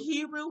 the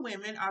Hebrew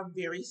women are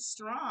very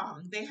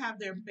strong. They have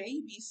their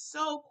babies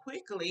so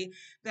quickly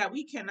that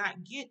we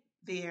cannot get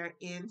there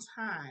in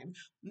time.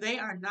 They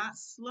are not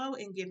slow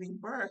in giving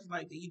birth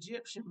like the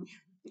Egyptian women.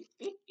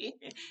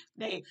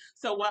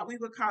 So what we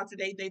would call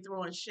today, they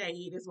throwing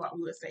shade is what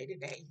we would say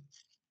today.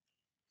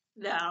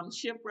 The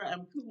Shipra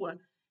and Pua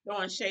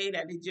throwing shade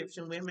at the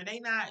Egyptian women. They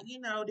not,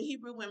 the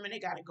Hebrew women, they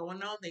got it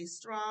going on. They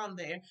strong.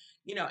 They're,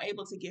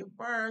 able to give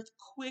birth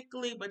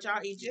quickly. But y'all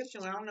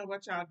Egyptian, I don't know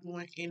what y'all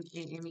doing in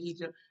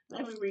Egypt.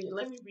 Let me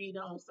read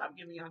on. Stop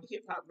giving y'all the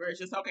hip hop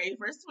versions. Okay,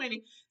 verse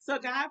 20. So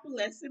God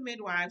blessed the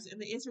midwives, and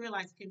the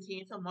Israelites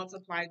continued to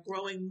multiply,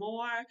 growing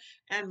more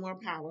and more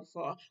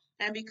powerful.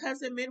 And because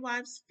the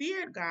midwives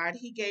feared God,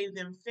 he gave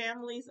them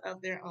families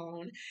of their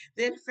own.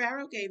 Then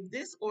Pharaoh gave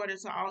this order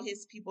to all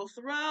his people: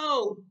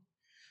 throw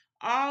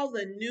all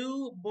the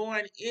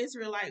newborn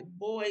Israelite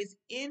boys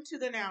into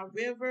the Nile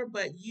River,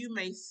 but you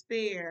may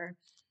spare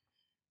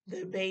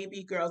the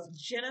baby girls.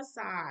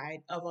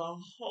 Genocide of a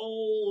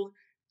whole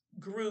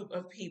group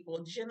of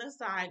people,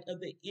 genocide of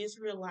the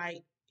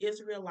Israelite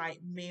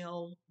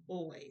male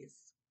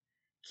boys.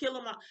 Kill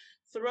them all,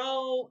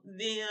 throw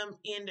them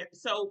in there.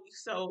 So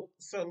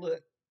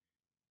look,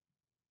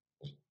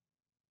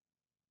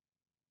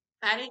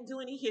 I didn't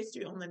do any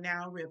history on the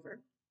Nile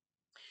River.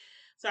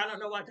 So I don't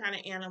know what kind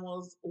of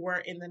animals were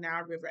in the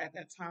Nile River at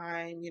that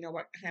time,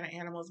 what kind of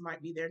animals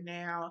might be there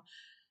now.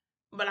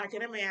 But I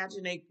can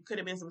imagine they could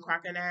have been some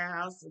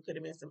crocodiles, could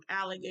have been some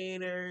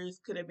alligators,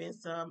 could have been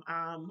some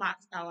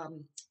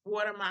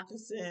water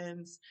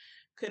moccasins,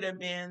 could have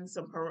been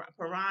some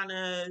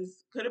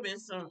piranhas, could have been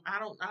some. I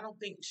don't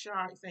think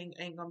sharks ain't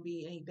gonna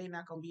be. They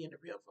not gonna be in the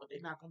river. They're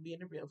not gonna be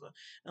in the river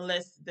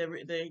unless the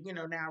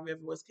Nile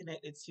River was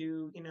connected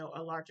to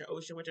a larger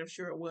ocean, which I'm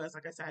sure it was.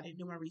 Like I said, I didn't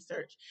do my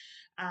research,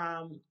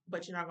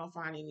 but you're not gonna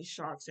find any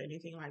sharks or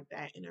anything like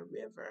that in a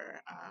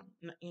river.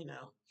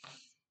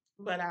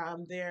 But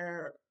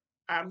there,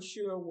 I'm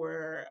sure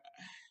were,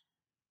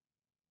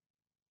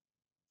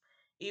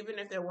 even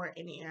if there weren't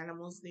any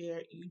animals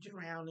there, you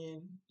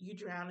drowning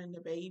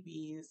the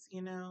babies.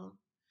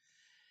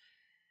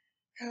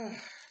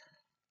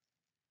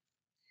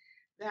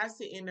 That's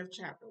the end of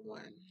chapter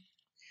 1.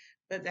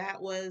 But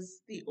that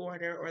was the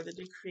order or the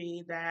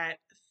decree that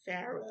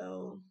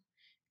Pharaoh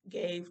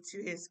gave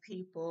to his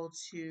people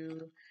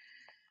to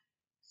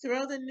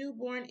throw the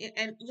newborn in.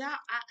 And yeah,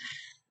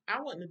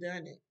 I wouldn't have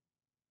done it.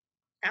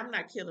 I'm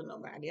not killing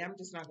nobody. I'm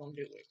just not gonna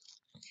do it.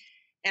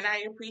 And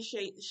I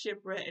appreciate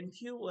Shipra and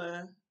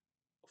Pua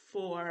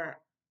for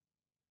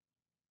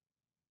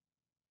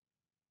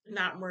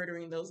not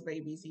murdering those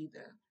babies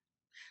either.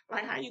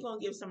 Like, how you gonna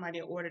give somebody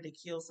an order to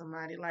kill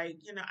somebody? Like,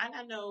 and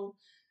I know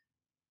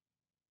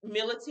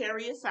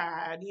military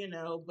aside,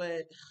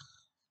 but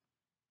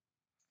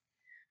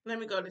let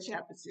me go to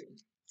chapter 2.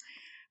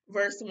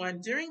 Verse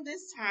 1. During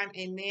this time,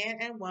 a man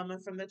and woman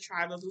from the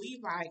tribe of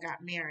Levi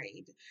got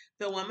married.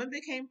 The woman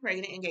became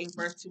pregnant and gave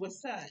birth to a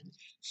son.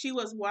 She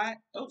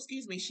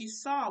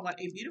saw what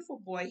a beautiful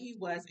boy he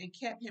was and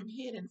kept him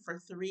hidden for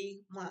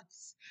 3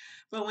 months.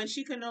 But when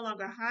she could no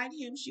longer hide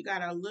him, she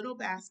got a little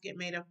basket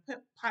made of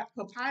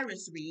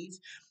papyrus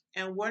reeds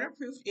and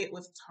waterproofed it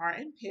with tar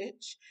and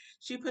pitch.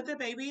 She put the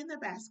baby in the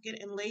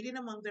basket and laid it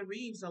among the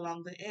reeds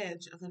along the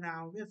edge of the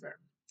Nile River.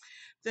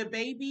 The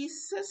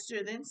baby's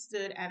sister then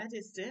stood at a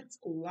distance,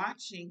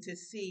 watching to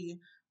see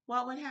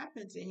what would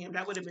happen to him.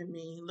 That would have been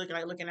me,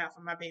 looking out for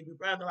my baby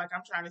brother. Like,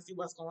 I'm trying to see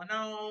what's going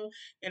on. Are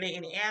there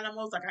any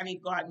animals? Like, I need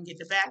to go out and get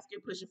the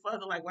basket, push it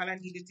further. Like, what I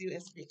need to do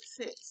as big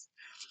sis.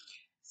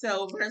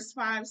 So, verse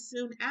 5.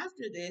 Soon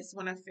after this,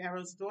 one of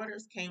Pharaoh's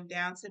daughters came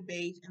down to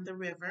bathe in the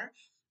river,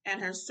 and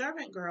her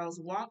servant girls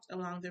walked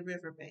along the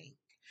riverbank.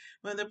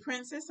 When the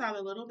princess saw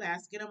the little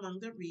basket among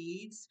the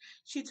reeds,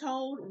 she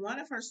told one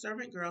of her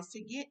servant girls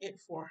to get it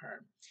for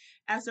her.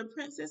 As the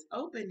princess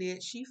opened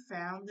it, she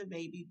found the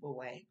baby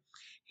boy.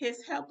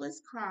 His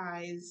helpless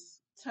cries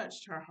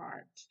touched her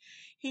heart.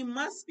 He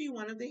must be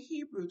one of the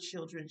Hebrew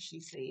children, she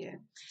said.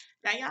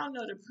 Now, y'all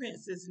know the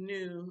princess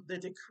knew the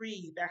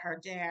decree that her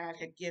dad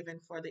had given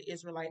for the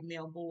Israelite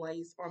male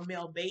boys or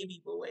male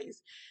baby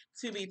boys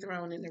to be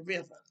thrown in the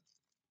river.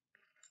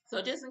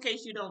 So, just in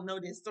case you don't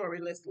know this story,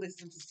 let's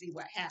listen to see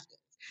what happened.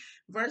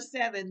 Verse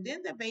 7.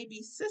 Then the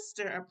baby's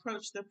sister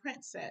approached the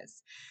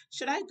princess.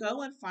 Should I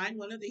go and find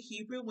one of the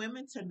Hebrew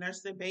women to nurse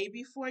the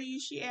baby for you?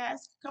 She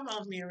asked. Come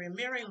on, Miriam.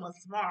 Miriam was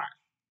smart.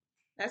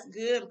 That's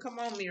good. Come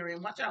on,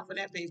 Miriam. Watch out for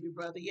that baby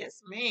brother.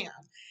 Yes, ma'am.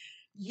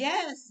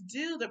 Yes,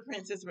 do, the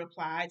princess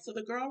replied. So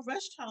the girl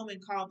rushed home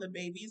and called the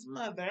baby's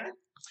mother.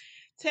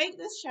 Take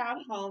this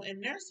child home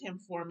and nurse him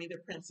for me, the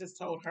princess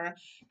told her.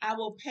 I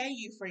will pay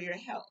you for your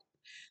help.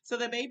 So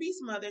the baby's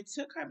mother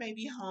took her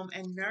baby home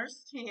and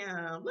nursed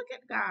him. Look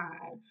at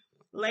God.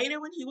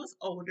 Later, when he was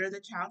older, the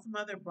child's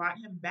mother brought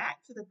him back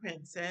to the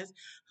princess,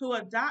 who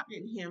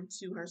adopted him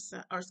to her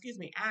son, or excuse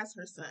me, as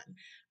her son.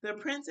 The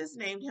princess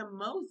named him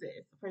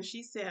Moses, for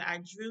she said, I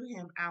drew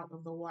him out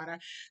of the water.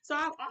 So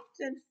I've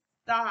often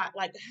thought,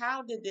 like,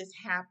 how did this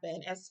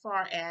happen as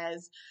far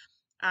as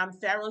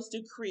Pharaoh's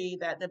decree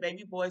that the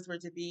baby boys were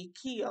to be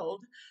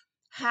killed?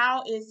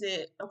 How is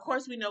it? Of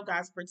course, we know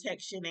God's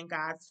protection and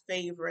God's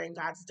favor and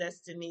God's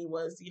destiny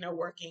was,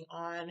 working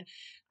on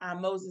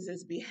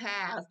Moses's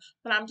behalf.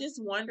 But I'm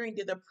just wondering,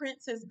 did the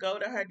princess go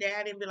to her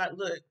dad and be like,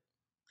 look,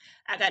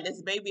 I got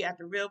this baby at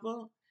the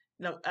river.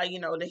 No,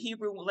 the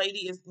Hebrew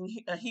lady is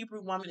a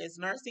Hebrew woman is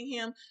nursing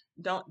him.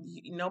 Don't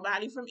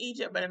nobody from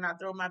Egypt better not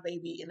throw my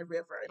baby in the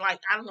river.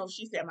 Like I don't know if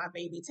she said my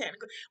baby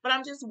technically, but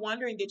I'm just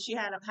wondering, did she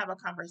have a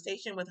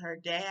conversation with her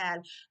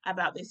dad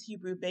about this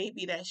Hebrew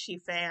baby that she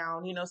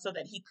found, so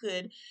that he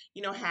could,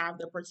 have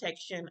the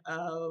protection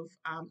of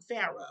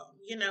Pharaoh,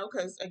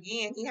 because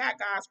again, he had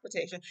God's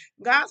protection.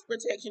 God's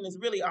protection is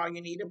really all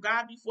you need. If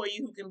God be for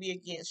you, who can be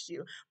against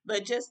you?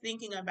 But just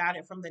thinking about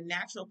it from the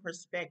natural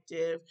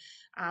perspective,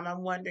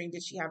 I'm wondering,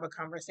 did she have a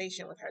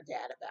conversation with her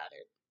dad about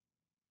it?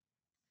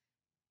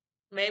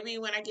 Maybe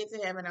when I get to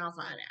heaven, I'll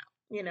find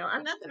out.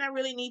 I'm nothing I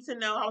really need to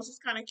know. I was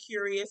just kind of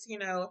curious,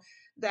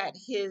 that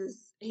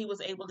he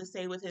was able to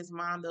stay with his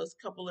mom those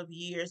couple of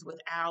years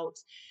without,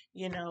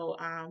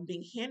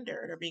 being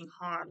hindered or being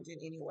harmed in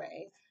any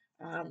way.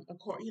 Of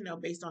course,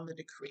 based on the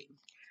decree.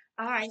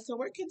 All right, so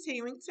we're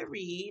continuing to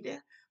read.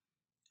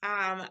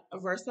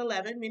 Verse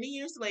 11, many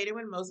years later,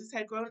 when Moses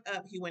had grown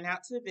up, he went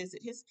out to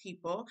visit his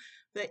people,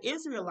 the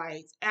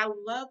Israelites. I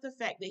love the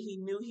fact that he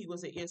knew he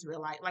was an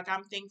Israelite. Like,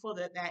 I'm thankful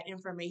that that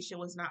information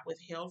was not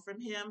withheld from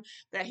him,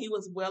 that he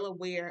was well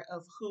aware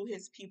of who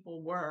his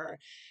people were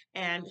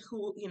and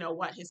who,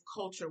 what his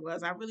culture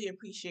was. I really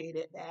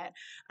appreciated that.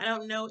 I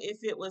don't know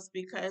if it was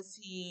because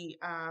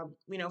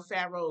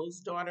Pharaoh's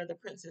daughter, the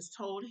princess,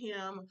 told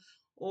him,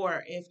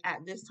 or if at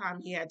this time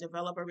he had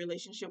developed a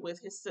relationship with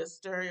his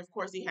sister. Of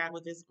course he had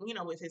with his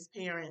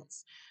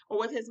parents, or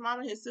with his mom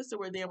and his sister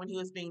were there when he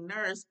was being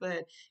nursed,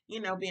 but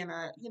being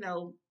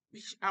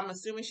I'm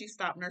assuming she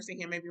stopped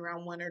nursing him maybe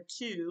around 1 or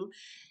 2,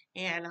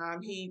 and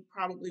he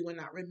probably would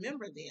not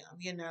remember them,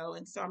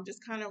 and so I'm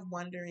just kind of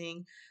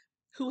wondering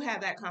who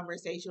had that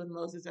conversation with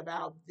Moses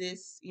about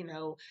this,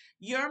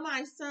 you're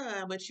my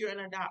son, but you're an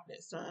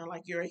adopted son,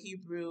 like you're a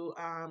Hebrew,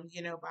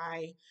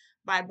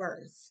 by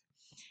birth.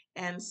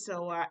 And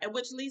so, and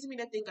which leads me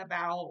to think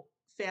about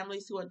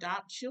families who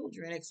adopt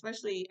children,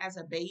 especially as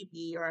a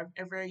baby or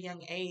a very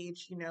young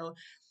age.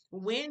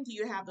 When do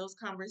you have those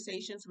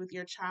conversations with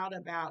your child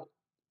about,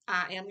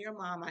 I am your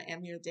mom, I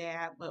am your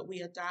dad, but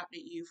we adopted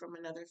you from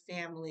another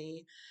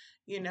family,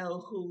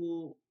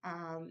 who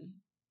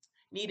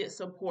needed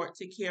support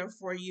to care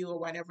for you, or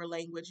whatever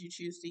language you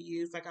choose to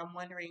use. Like, I'm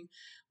wondering,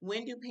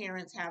 when do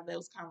parents have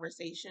those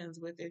conversations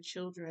with their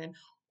children,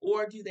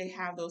 or do they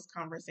have those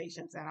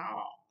conversations at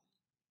all?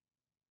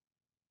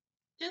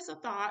 Just a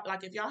thought.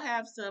 Like, if y'all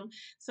have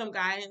some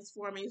guidance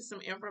for me, some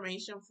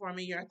information for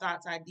me, your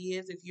thoughts,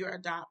 ideas, if you're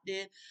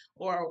adopted,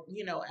 or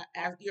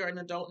as you're an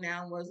adult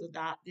now and was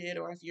adopted,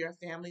 or if you're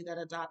a family that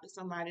adopted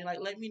somebody, like,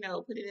 let me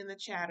know. Put it in the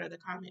chat or the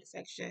comment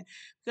section,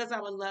 because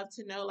I would love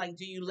to know. Like,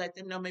 do you let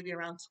them know maybe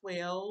around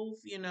 12,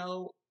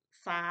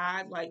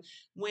 5? Like,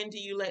 when do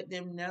you let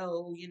them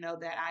know,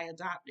 that I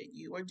adopted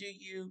you? Or do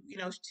you,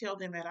 tell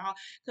them at all?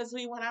 Because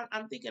when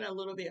I'm thinking a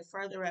little bit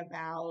further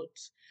about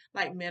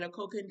like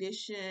medical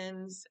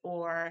conditions,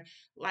 or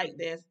like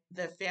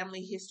the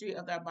family history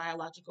of their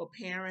biological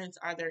parents.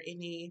 Are there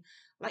any,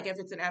 like, if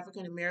it's an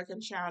African American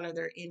child, are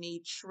there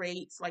any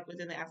traits like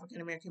within the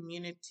African American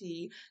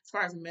community as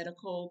far as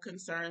medical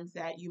concerns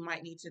that you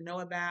might need to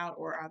know about?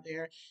 Or are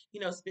there,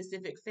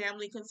 specific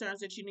family concerns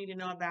that you need to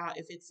know about?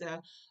 If it's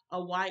a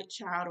white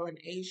child or an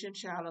Asian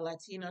child, a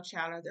Latino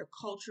child, are there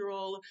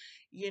cultural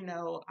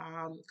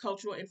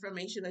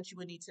information that you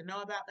would need to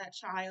know about that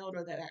child,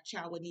 or that that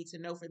child would need to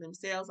know for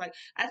themselves? Like,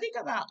 I think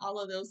about all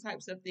of those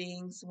types of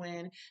things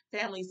when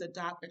families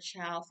adopt a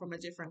child from a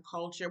different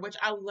culture, which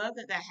I love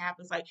that that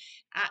happens. Like,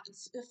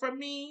 for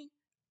me,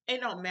 it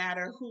don't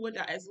matter who would,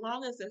 as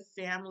long as the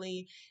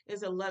family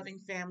is a loving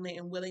family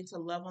and willing to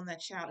love on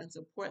that child and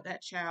support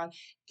that child,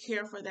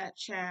 care for that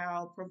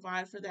child,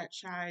 provide for that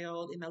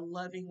child in a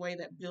loving way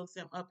that builds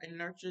them up and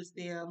nurtures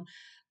them.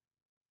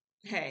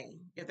 Hey,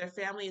 if their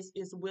family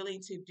is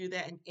willing to do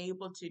that and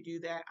able to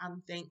do that,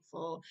 I'm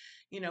thankful,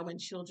 when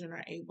children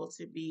are able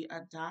to be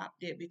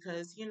adopted,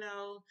 because,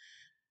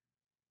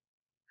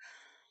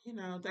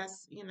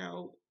 that's,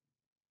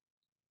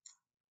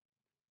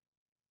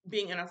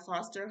 being in a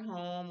foster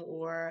home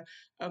or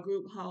a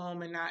group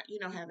home and not,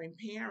 having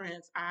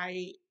parents,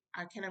 I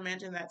can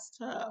imagine that's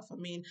tough. I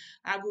mean,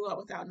 I grew up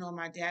without knowing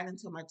my dad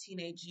until my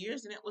teenage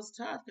years, and it was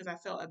tough because I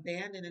felt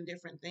abandoned in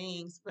different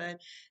things.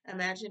 But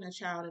imagine a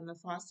child in the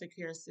foster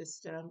care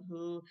system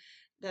who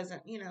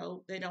doesn't,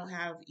 they don't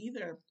have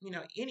either,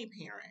 any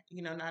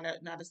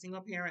parent, not a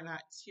single parent,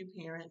 not two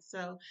parents.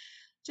 So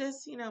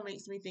just,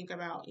 makes me think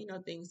about,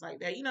 things like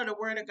that. The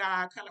word of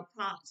God kind of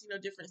prompts,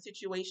 different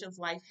situations,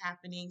 life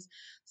happenings,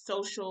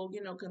 social,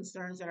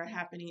 concerns that are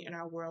happening in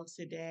our world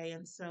today.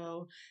 And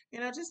so,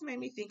 it just made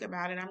me think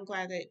about it. I'm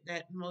glad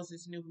that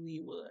Moses knew who he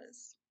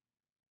was.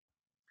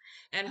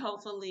 And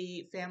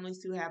hopefully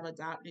families who have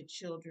adopted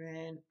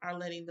children are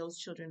letting those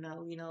children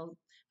know,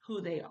 who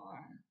they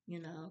are,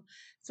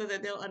 so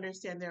that they'll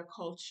understand their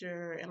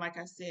culture. And like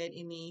I said,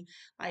 any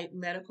like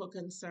medical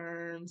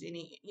concerns,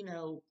 any,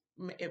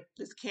 if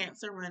there's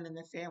cancer run in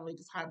the family,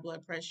 there's high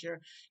blood pressure,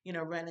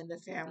 run in the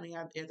family,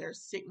 if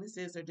there's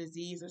sicknesses or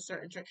disease or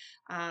certain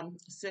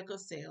sickle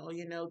cell,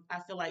 I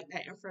feel like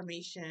that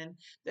information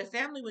the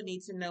family would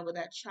need to know, but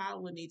that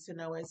child would need to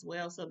know as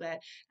well, so that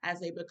as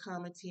they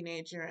become a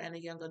teenager and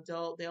a young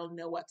adult, they'll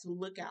know what to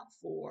look out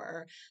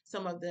for.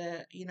 Some of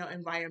the,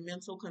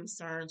 environmental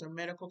concerns or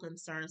medical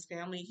concerns,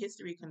 family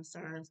history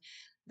concerns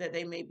that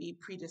they may be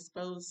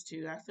predisposed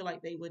to. I feel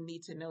like they would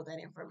need to know that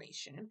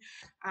information.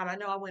 I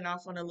know I went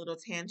off on a little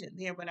tangent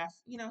there, but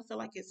feel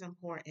like it's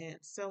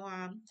important. So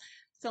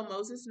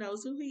Moses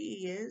knows who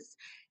he is,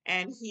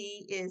 and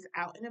he is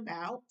out and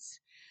about.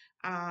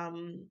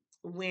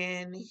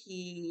 When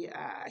he's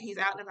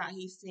out and about,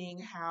 he's seeing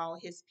how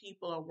his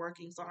people are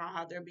working so hard,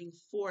 how they're being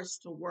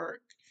forced to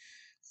work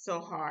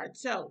so hard.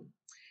 So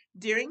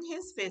during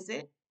his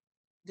visit,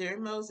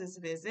 during Moses'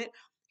 visit,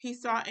 he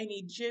saw an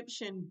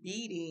Egyptian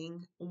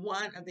beating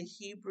one of the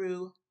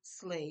Hebrew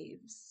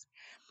slaves.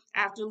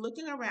 After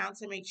looking around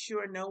to make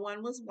sure no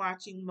one was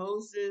watching,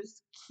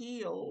 Moses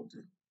killed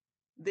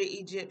the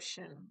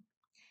Egyptian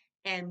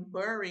and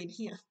buried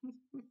him.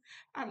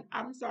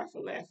 I'm sorry for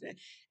laughing.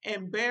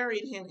 And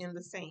buried him in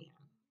the sand.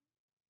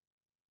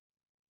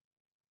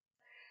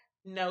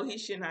 No, he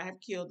should not have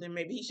killed him.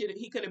 Maybe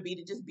he could have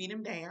beat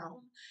him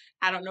down.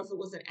 I don't know if it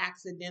was an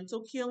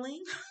accidental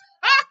killing,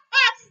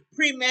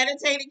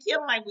 premeditated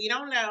killing. Like, we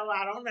don't know.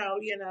 I don't know.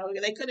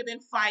 They could have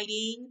been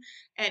fighting,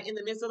 and in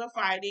the midst of the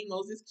fighting,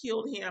 Moses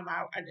killed him.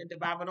 The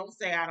Bible don't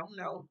say. I don't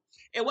know.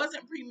 It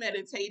wasn't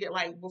premeditated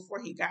like before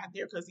he got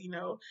there, because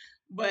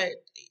but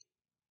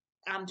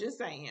I'm just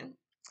saying.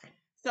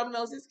 So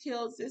Moses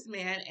kills this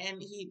man, and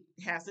he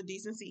has the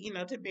decency,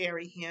 to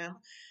bury him.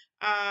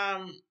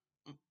 Um,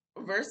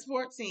 Verse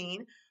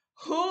 14.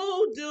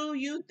 Who do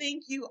you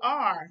think you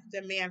are?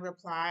 The man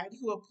replied,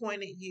 who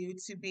appointed you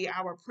to be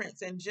our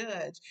prince and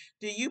judge.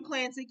 Do you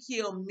plan to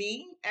kill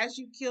me as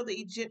you killed the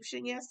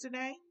Egyptian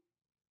yesterday?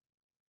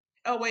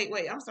 Oh, wait.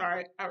 I'm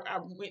sorry. I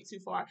went too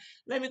far.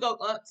 Let me go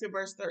up to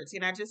verse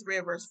 13. I just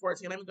read verse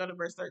 14. Let me go to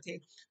verse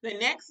 13. The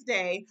next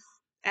day,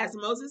 as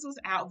Moses was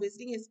out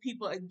visiting his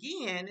people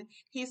again,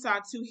 he saw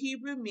two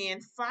Hebrew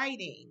men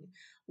fighting.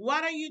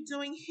 What are you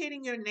doing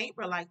hitting your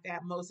neighbor like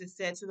that? Moses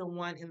said to the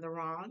one in the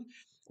wrong.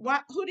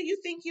 Who do you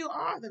think you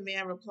are? The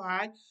man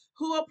replied.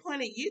 Who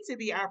appointed you to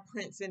be our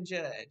prince and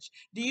judge?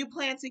 Do you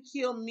plan to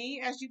kill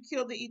me as you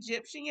killed the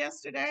Egyptian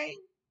yesterday?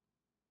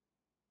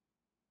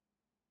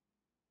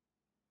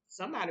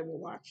 Somebody was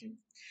watching.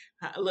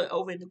 I look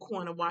over in the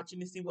corner watching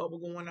to see what was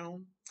going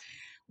on.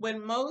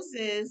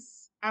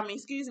 Moses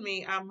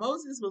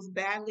was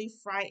badly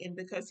frightened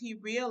because he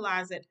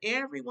realized that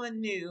everyone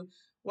knew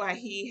what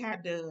he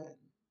had done.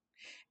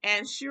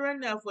 And sure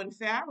enough, when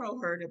Pharaoh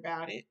heard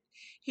about it,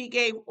 he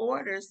gave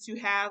orders to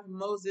have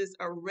Moses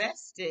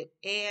arrested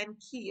and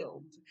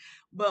killed.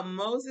 But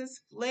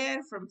Moses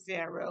fled from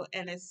Pharaoh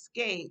and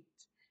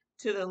escaped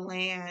to the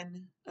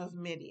land of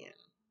Midian.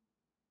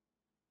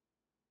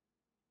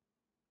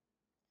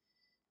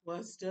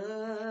 What's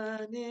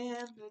done in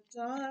the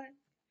dark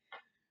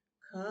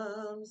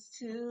comes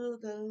to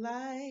the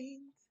light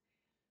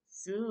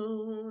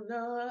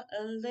sooner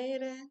or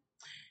later,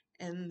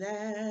 and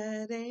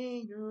that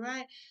ain't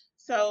right.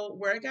 So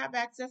word got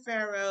back to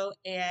Pharaoh,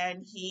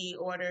 and he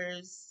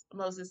orders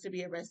Moses to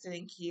be arrested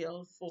and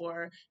killed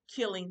for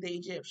killing the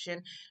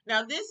Egyptian.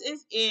 Now, this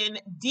is in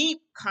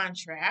deep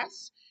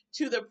contrast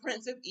to the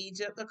Prince of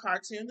Egypt, the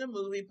cartoon, the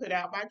movie put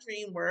out by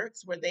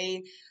DreamWorks, where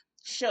they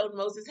showed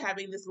Moses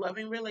having this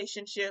loving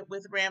relationship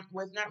with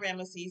not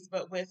Ramesses,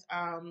 but with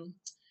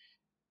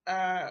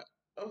uh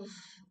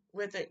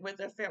was it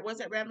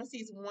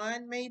Ramesses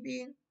 1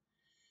 maybe?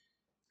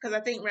 Because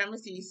I think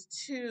Ramesses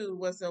 2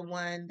 was the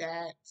one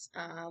that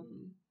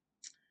um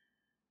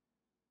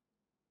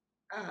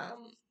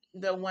um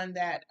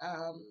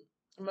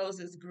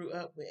Moses grew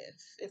up with,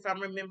 if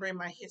I'm remembering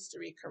my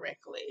history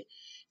correctly.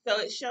 So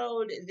it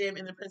showed them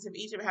in the Prince of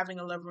Egypt having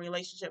a loving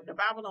relationship. The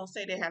Bible don't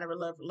say they had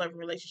a loving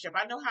relationship.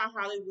 I know how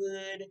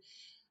Hollywood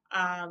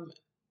um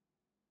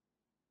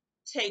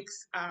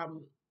takes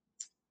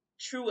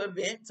true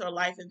events or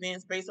life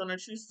events based on a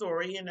true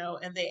story, and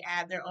they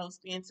add their own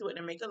spin to it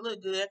and make it look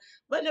good.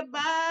 But the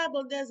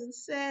Bible doesn't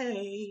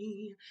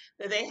say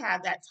that they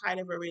had that tight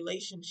of a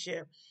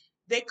relationship.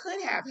 They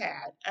could have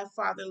had a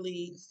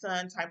fatherly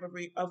son type of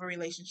a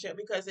relationship,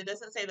 because it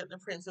doesn't say that the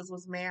princess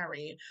was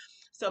married.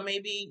 So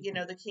maybe,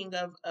 the king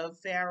of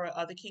Pharaoh,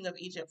 or the king of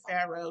Egypt,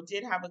 Pharaoh,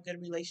 did have a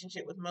good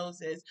relationship with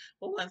Moses.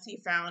 But once he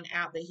found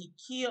out that he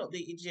killed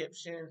the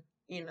Egyptian,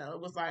 it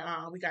was like,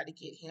 we got to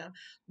get him.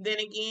 Then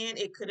again,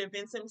 it could have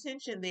been some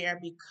tension there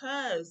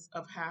because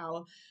of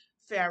how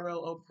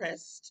Pharaoh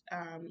oppressed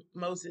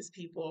Moses'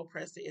 people,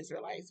 oppressed the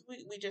Israelites.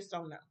 We just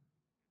don't know.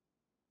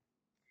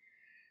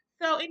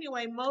 So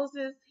anyway,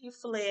 Moses, he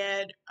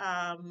fled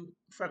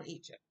from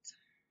Egypt.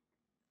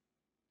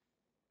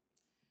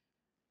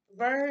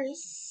 We're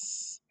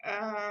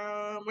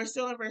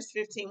still in verse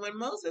 15. When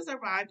Moses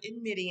arrived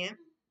in Midian,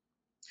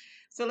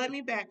 so let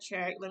me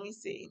backtrack. Let me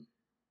see.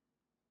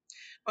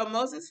 But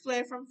Moses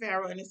fled from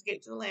Pharaoh and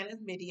escaped to the land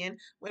of Midian.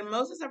 When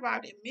Moses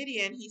arrived in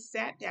Midian, he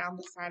sat down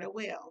beside a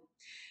well.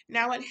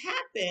 Now it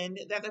happened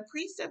that the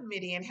priest of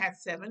Midian had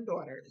 7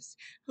 daughters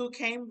who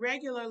came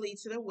regularly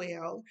to the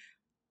well.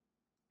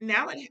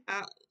 Now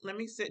let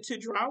me sit to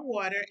draw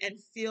water and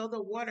fill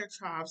the water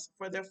troughs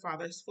for their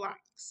father's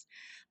flocks.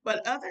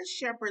 But other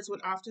shepherds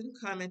would often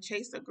come and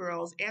chase the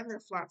girls and their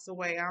flocks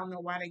away. I don't know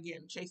why they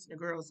get chasing the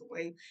girls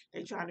away.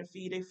 They trying to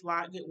feed their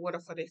flock, get water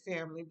for their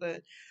family.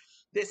 But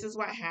this is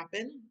what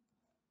happened.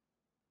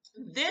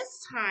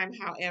 This time,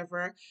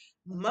 however,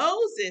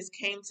 Moses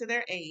came to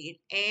their aid,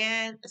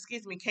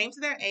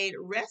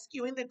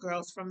 rescuing the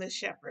girls from the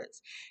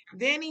shepherds.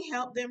 Then he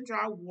helped them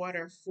draw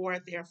water for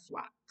their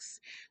flocks.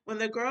 When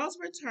the girls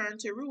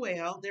returned to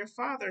Ruel, their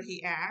father,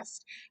 he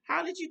asked,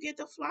 "How did you get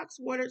the flocks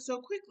watered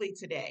so quickly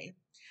today?"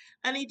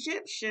 "An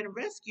Egyptian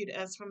rescued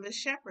us from the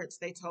shepherds,"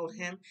 they told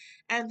him,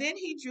 "and then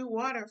he drew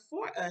water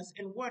for us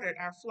and watered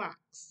our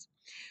flocks."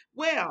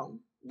 "Well,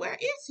 where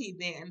is he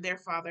then?" their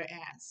father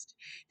asked.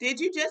 "Did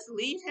you just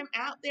leave him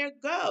out there?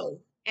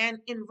 Go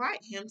and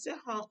invite him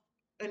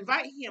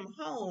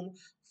home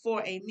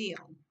for a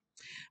meal."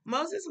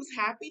 Moses was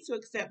happy to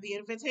accept the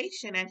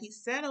invitation and he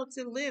settled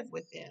to live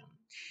with them.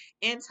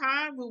 In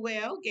time,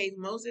 Ruel gave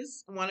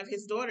Moses one of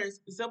his daughters,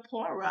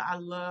 Zipporah, I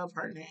love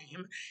her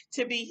name,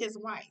 to be his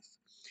wife.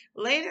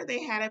 Later,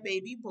 they had a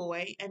baby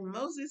boy, and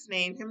Moses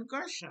named him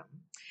Gershom.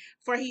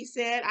 For he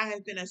said, "I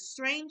have been a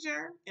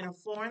stranger in a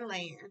foreign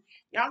land."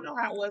 Y'all know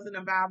how it was in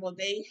the Bible.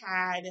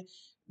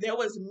 There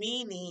was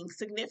meaning,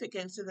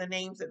 significance to the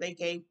names that they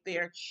gave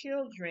their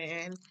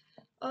children.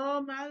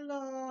 Oh, my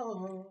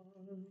Lord.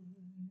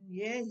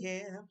 Yeah,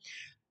 yeah.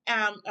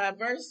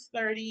 Verse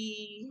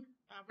 30,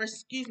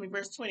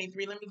 verse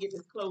 23. Let me get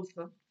this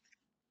closer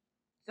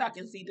so I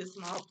can see the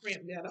small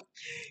print better.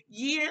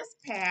 Years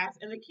passed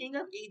and the king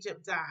of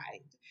Egypt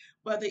died,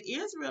 but the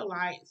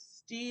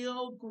Israelites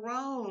still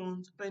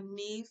groaned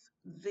beneath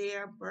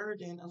their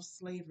burden of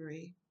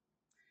slavery.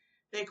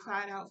 They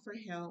cried out for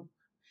help,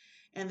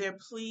 and their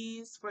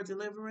pleas for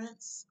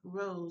deliverance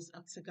rose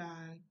up to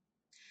God.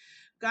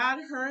 God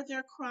heard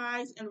their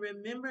cries and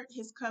remembered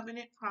his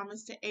covenant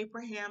promise to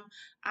Abraham,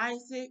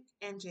 Isaac,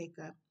 and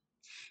Jacob.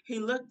 He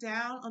looked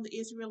down on the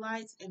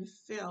Israelites and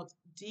felt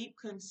deep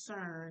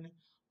concern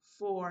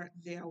for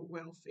their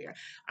welfare.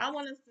 I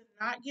want us to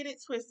not get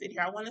it twisted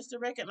here. I want us to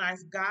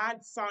recognize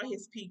God saw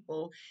his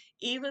people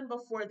even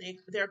before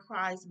their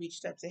cries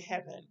reached up to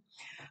heaven.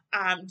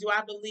 Do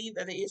I believe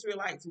that the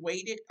Israelites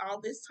waited all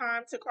this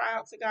time to cry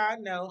out to God?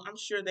 No, I'm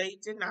sure they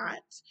did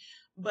not.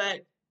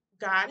 But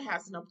God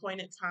has an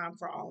appointed time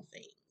for all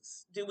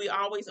things. Do we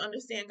always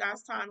understand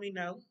God's timing?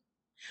 No.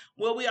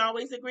 Will we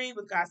always agree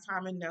with God's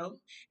timing? No.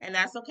 And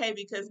that's okay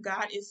because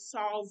God is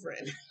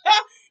sovereign.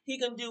 He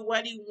can do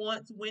what he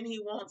wants, when he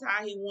wants,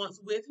 how he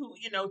wants, with who,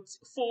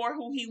 for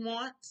who he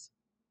wants,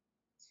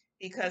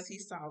 because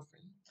he's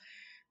sovereign.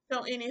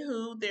 So,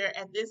 anywho, they're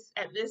at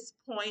this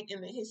point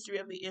in the history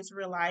of the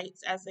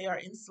Israelites, as they are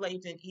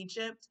enslaved in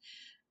Egypt,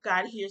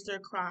 God hears their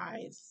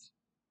cries,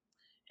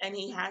 and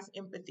He has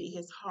empathy.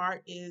 His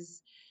heart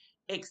is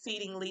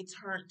exceedingly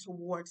turned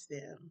towards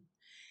them,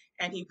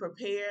 and He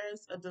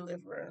prepares a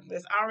deliverer.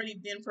 There's already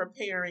been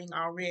preparing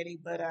already,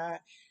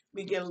 but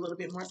we get a little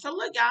bit more. So,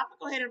 look, y'all, I'm gonna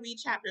go ahead and read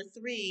chapter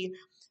 3,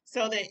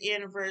 so that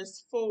in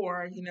verse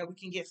 4, we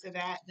can get to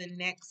that the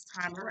next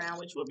time around,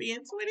 which will be in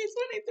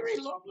 2023.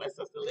 Lord bless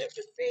us to live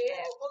to see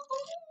it.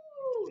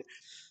 Woo-hoo!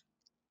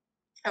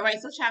 All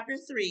right, so chapter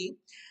 3,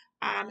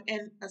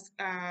 and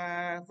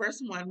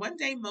verse 1. One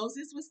day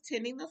Moses was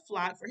tending the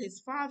flock for his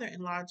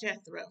father-in-law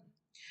Jethro,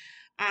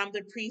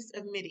 the priest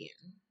of Midian.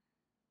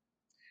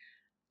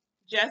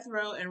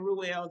 Jethro and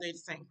Ruel, they're the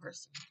same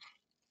person.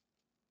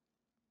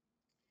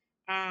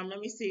 Let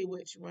me see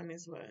which one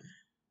is what.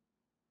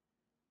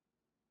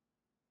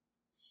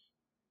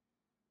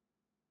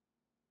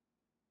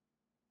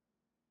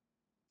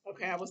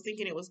 Okay, I was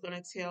thinking it was going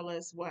to tell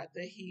us what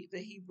the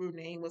Hebrew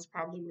name was,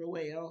 probably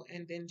Ruel,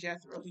 and then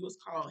Jethro. He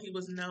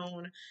was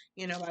known,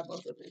 by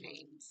both of the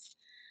names.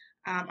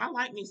 I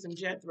like me some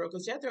Jethro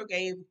because Jethro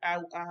gave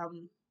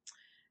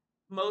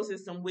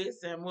Moses some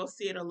wisdom. We'll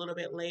see it a little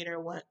bit later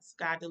once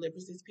God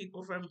delivers his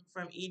people from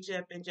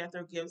Egypt, and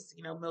Jethro gives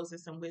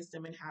Moses some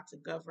wisdom in how to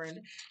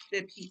govern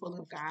the people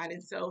of God.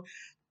 And so,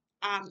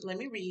 let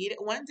me read.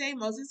 One day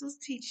Moses was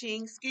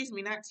teaching, excuse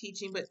me, not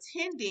teaching, but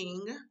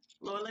tending.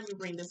 Lord, let me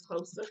bring this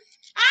closer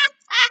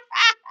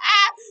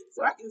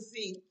so I can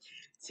see.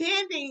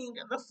 Tending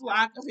the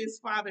flock of his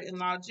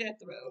father-in-law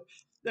Jethro.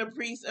 the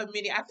priest of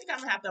many. I think I'm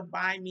gonna have to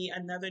buy me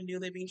another New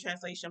Living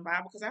Translation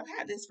Bible because I've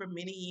had this for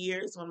many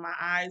years when my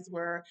eyes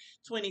were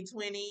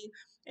 20/20,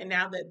 and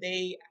now that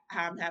they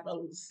have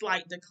a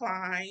slight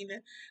decline,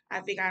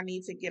 I think I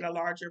need to get a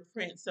larger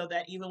print so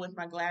that even with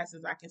my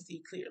glasses I can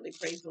see clearly.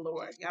 Praise the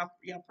Lord.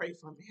 Y'all pray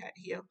for me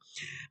here.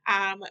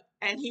 Um,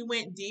 and he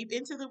went deep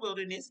into the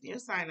wilderness near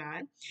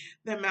Sinai,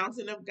 the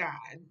mountain of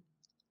God.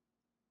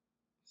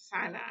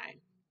 Sinai.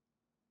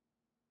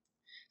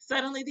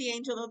 Suddenly the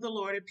angel of the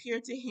Lord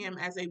appeared to him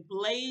as a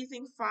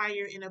blazing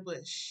fire in a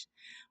bush.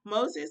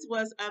 Moses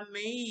was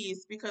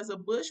amazed because the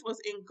bush was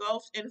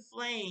engulfed in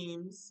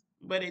flames,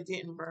 but it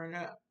didn't burn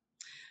up.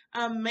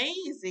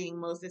 Amazing,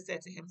 Moses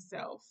said to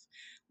himself.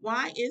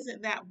 Why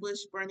isn't that bush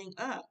burning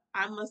up?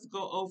 I must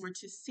go over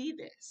to see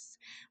this.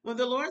 When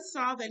the Lord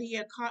saw that he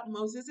had caught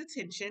Moses'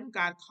 attention,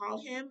 God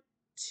called to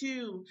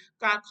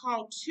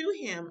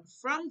him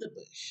from the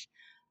bush.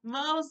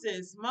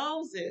 Moses,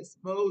 Moses,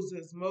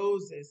 Moses,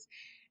 Moses.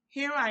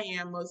 Here I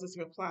am, Moses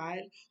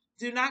replied.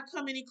 Do not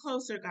come any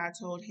closer, God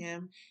told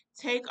him.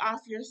 Take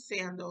off your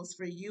sandals,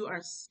 for you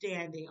are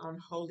standing on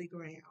holy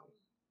ground.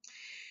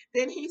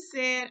 Then he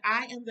said,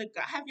 I am the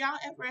God. Have y'all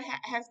ever,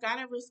 has God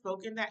ever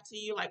spoken that to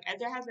you? Like,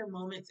 there have been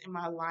moments in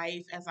my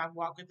life as I've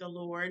walked with the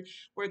Lord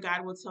where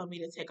God will tell me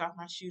to take off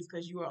my shoes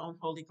because you are on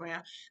holy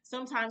ground.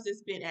 Sometimes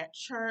it's been at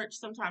church,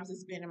 sometimes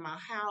it's been in my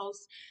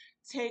house.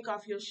 Take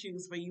off your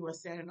shoes for you are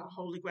standing on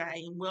holy ground.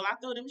 And will I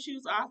throw them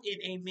shoes off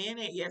in a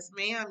minute? Yes,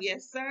 ma'am.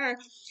 Yes, sir.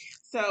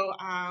 So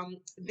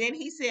then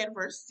he said,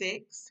 verse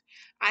 6,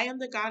 I am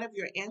the God of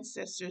your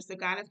ancestors, the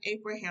God of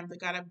Abraham, the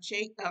God of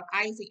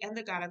Isaac, and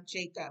the God of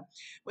Jacob.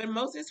 When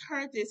Moses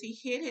heard this, he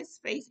hid his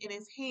face in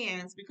his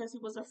hands because he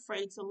was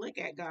afraid to look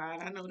at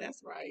God. I know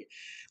that's right.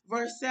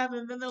 Verse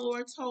 7, then the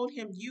Lord told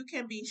him, you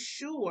can be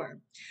sure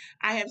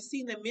I have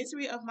seen the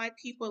misery of my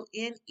people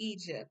in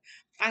Egypt.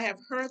 I have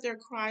heard their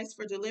cries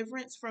for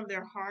deliverance from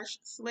their harsh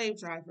slave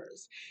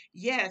drivers.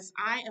 Yes,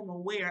 I am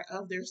aware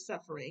of their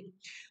suffering.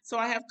 So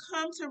I have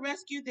come to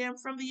rescue them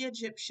from the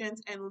Egyptians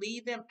and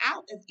lead them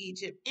out of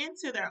Egypt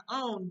into their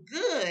own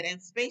good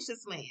and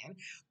spacious land.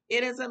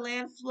 It is a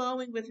land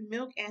flowing with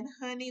milk and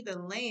honey, the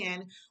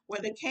land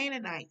where the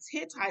Canaanites,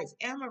 Hittites,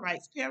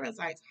 Amorites,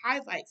 Perizzites,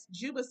 Hivites,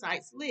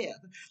 Jebusites live.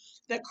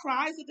 The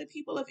cries of the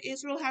people of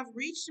Israel have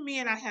reached me,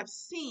 and I have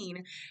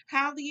seen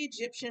how the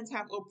Egyptians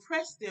have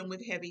oppressed them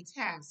with heavy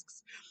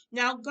tasks.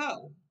 Now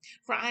go,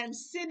 for I am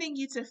sending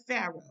you to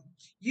Pharaoh.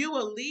 You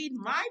will lead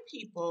my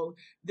people,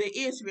 the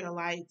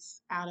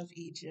Israelites, out of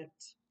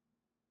Egypt.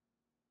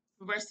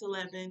 Verse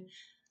 11.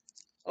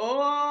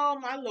 Oh,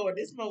 my Lord,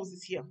 this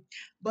Moses here.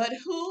 But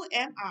who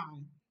am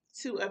I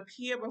to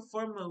appear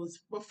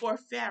before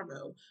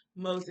Pharaoh?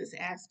 Moses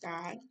asked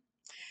God.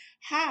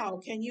 How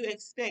can you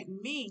expect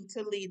me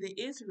to lead the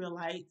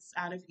Israelites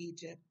out of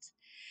Egypt?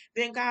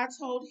 Then God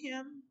told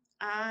him,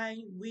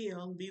 I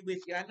will be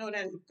with you. I know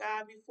that if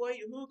God before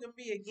you, who can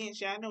be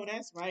against you? I know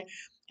that's right.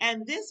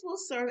 And this will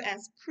serve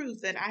as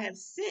proof that I have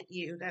sent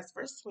you. That's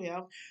verse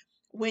 12.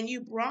 When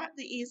you brought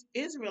the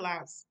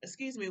Israelites,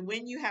 excuse me,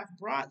 when you have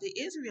brought the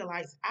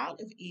Israelites out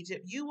of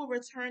Egypt, you will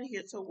return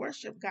here to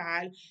worship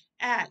God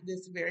at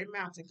this very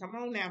mountain. Come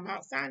on now,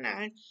 Mount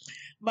Sinai.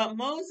 But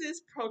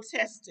Moses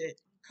protested.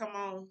 Come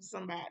on,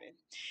 somebody.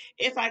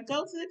 If I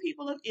go to the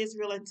people of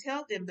Israel and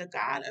tell them the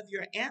God of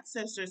your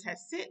ancestors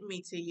has sent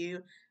me to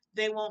you,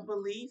 they won't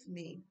believe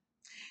me.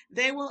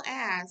 They will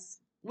ask,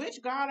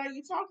 which God are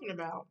you talking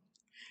about?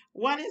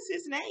 What is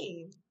his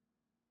name?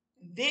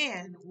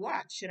 Then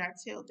what should I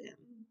tell them?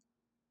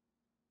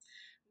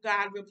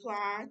 God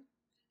replied,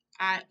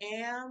 I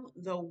am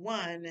the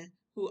one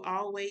who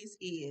always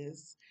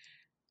is.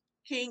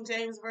 King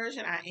James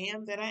Version, I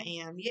am that I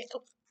am. Yeah,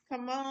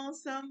 come on,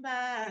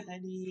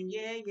 somebody.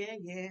 Yeah, yeah,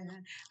 yeah.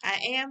 I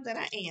am that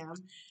I am.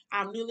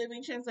 Our New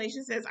Living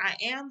Translation says, I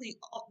am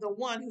the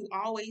one who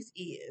always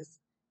is.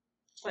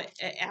 But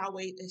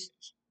always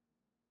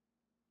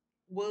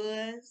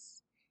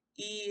was,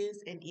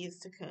 is, and is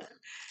to come.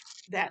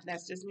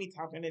 That's just me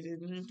talking. It is.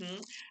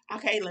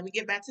 Okay, let me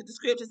get back to the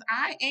scriptures.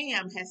 I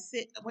am has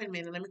sent. Wait a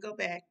minute. Let me go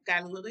back.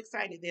 Got a little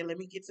excited there. Let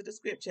me get to the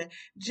scripture.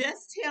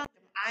 Just tell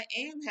them I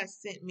am has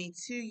sent me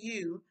to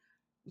you.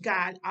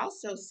 God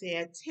also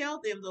said, tell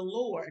them the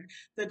Lord,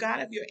 the God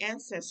of your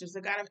ancestors,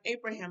 the God of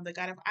Abraham, the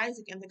God of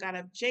Isaac, and the God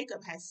of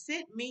Jacob has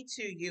sent me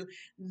to you.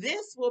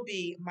 This will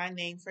be my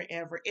name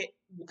forever. It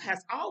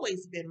has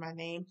always been my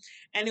name,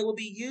 and it will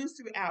be used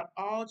throughout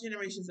all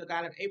generations. The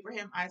God of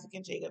Abraham, Isaac,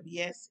 and Jacob.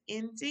 Yes,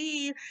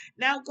 indeed.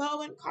 Now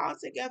go and call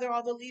together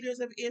all the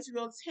leaders of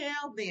Israel.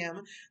 Tell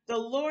them, the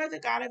Lord, the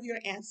God of your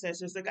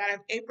ancestors, the God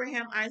of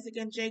Abraham, Isaac,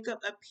 and Jacob,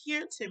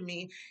 appeared to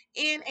me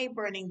in a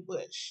burning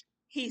bush.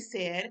 He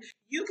said,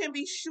 you can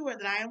be sure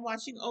that I am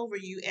watching over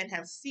you and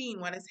have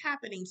seen what is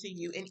happening to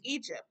you in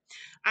Egypt.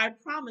 I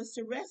promise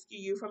to rescue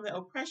you from the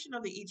oppression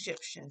of the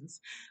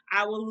Egyptians.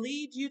 I will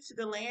lead you to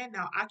the land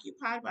now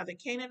occupied by the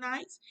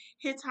Canaanites,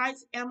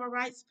 Hittites,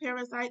 Amorites,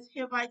 Perizzites,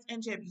 Hivites,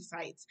 and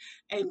Jebusites,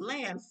 a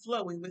land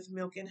flowing with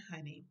milk and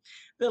honey.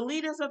 The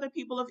leaders of the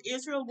people of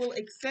Israel will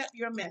accept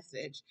your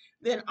message.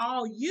 Then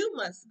all you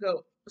must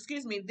go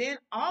then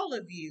all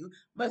of you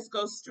must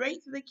go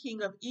straight to the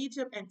king of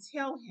Egypt and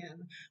tell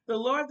him, the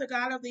Lord, the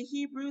God of the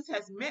Hebrews,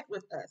 has met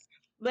with us.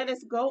 Let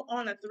us go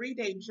on a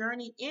 3-day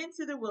journey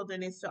into the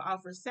wilderness to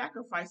offer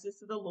sacrifices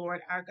to the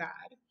Lord our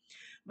God.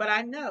 But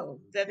I know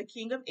that the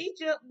king of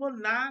Egypt will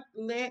not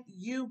let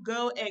you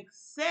go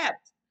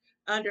except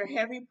under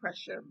heavy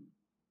pressure.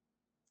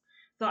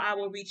 So I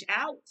will reach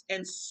out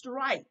and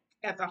strike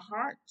at the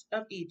heart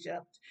of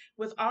Egypt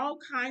with all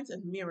kinds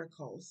of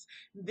miracles.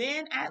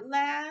 Then at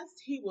last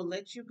he will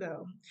let you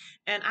go,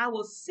 and I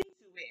will see to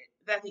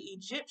it that the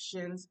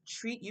Egyptians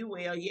treat you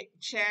well. Yeah,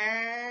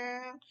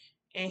 child.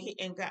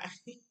 And God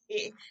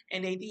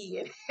and they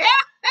did.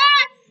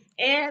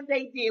 And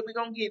they did. We're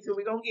gonna get to it.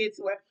 We're gonna get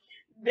to it.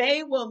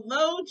 They will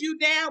load you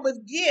down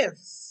with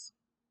gifts,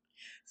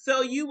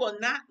 so you will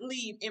not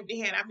leave empty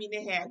handed. I mean,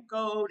 they had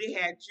gold, they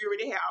had jewelry,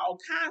 they had all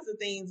kinds of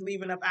things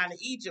leaving up out of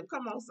Egypt.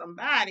 Come on,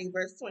 somebody.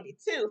 Verse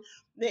 22.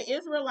 The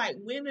Israelite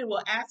women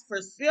will ask for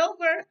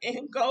silver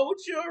and gold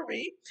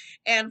jewelry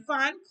and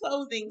fine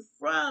clothing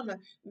from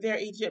their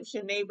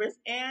Egyptian neighbors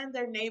and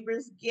their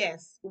neighbors'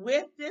 guests.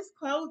 With this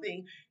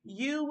clothing,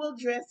 you will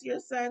dress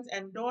your sons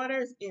and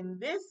daughters. In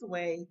this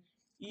way,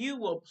 you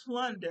will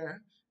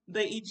plunder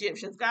the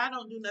Egyptians. God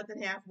don't do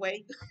nothing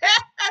halfway.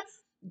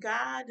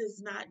 God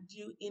does not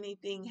do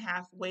anything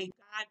halfway.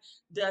 God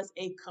does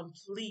a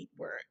complete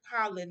work.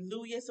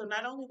 Hallelujah. So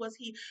not only was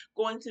he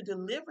going to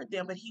deliver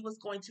them, but he was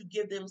going to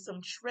give them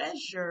some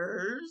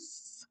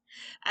treasures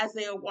as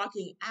they are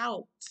walking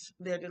out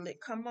their delivery.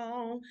 Come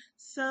on,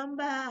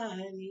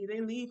 somebody.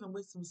 They leave them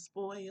with some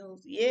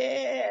spoils.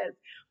 Yes.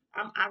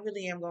 I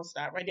really am going to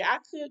stop right there. I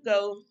could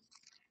go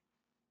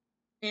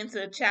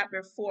into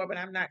chapter 4, but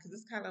I'm not because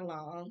it's kind of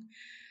long.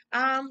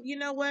 You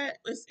know what?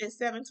 It's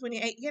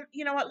 7:28.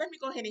 You know what? Let me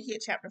go ahead and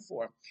hit chapter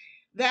 4.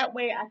 That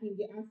way I can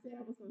get. I said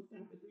I was going to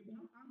stop at 3, but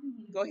I'm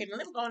going to go ahead and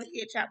let me go on and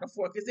hit chapter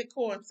 4 because it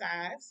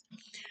coincides.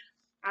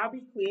 I'll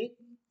be quick.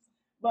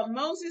 But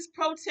Moses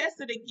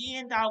protested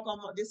again,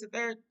 doggone. This is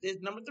third. This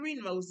is number 3.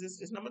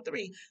 Moses is number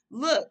 3.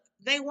 Look,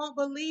 they won't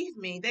believe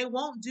me. They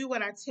won't do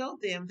what I tell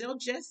them. They'll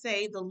just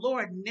say the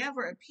Lord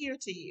never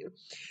appeared to you.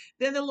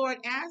 Then the Lord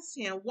asked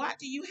him, "What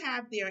do you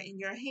have there in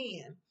your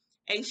hand?"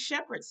 "A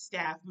shepherd's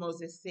staff,"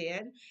 Moses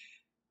said.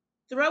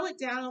 "Throw it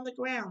down on the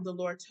ground," the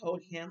Lord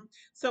told him.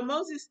 So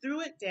Moses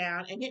threw it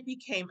down, and it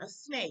became a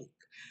snake.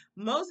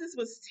 Moses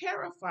was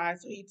terrified,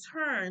 so he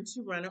turned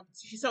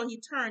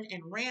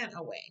and ran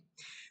away.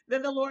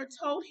 Then the Lord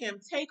told him,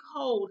 "Take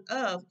hold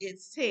of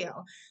its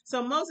tail."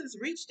 So Moses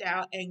reached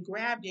out and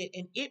grabbed it,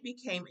 and it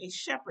became a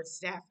shepherd's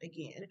staff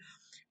again.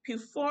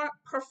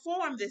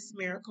 Perform this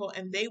miracle,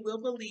 and they will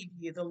believe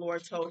you," the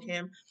Lord told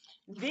him.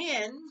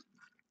 Then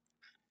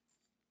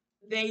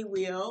they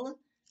will,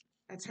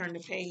 I turn the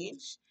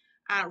page.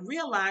 I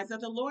realize that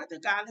the Lord, the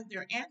God of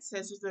their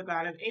ancestors, the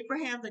God of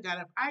Abraham, the God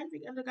of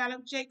Isaac, and the God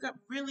of Jacob,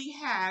 really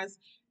has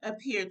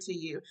appeared to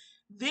you.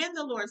 Then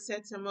the Lord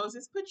said to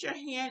Moses, "Put your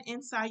hand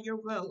inside your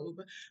robe."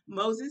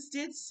 Moses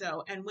did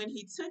so, and when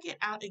he took it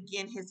out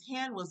again, his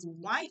hand was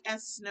white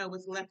as snow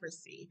with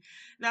leprosy.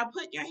 "Now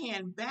put your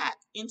hand back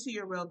into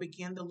your robe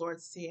again," the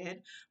Lord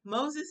said.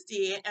 Moses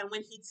did, and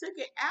when he took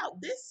it out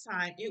this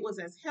time, it was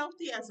as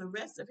healthy as the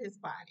rest of his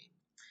body.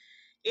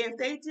 "If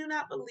they do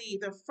not believe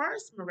the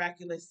first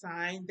miraculous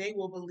sign, they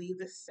will believe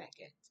the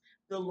second,"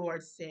 the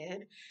Lord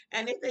said.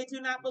 "And if they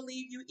do not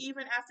believe you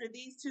even after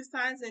these 2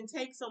 signs, then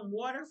take some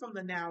water from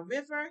the Nile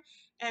River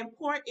and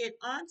pour it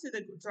onto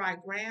the dry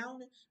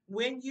ground.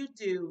 When you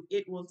do,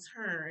 it will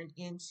turn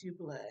into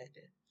blood."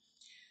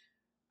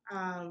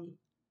 Um,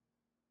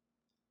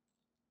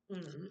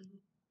 hmm.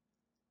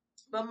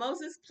 But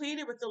Moses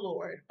pleaded with the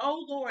Lord,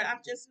 "Oh Lord,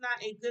 I'm just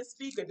not a good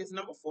speaker." This is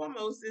number 4,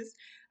 Moses.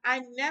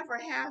 "I never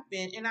have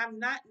been, and I'm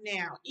not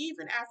now.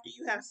 Even after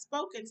you have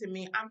spoken to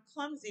me, I'm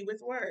clumsy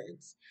with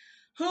words."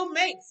 "Who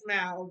makes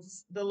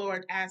mouths?" the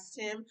Lord asked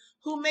him.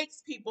 "Who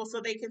makes people so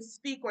they can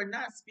speak or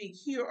not speak,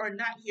 hear or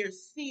not hear,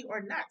 see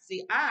or not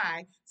see?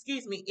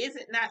 Is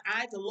it not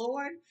I, the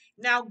Lord?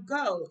 Now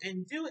go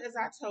and do as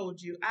I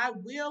told you. I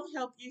will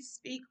help you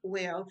speak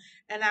well,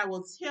 and I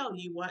will tell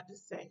you what to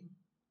say."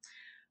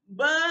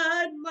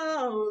 But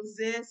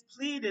Moses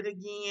pleaded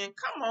again.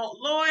 "Come on,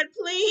 Lord,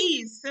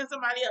 please send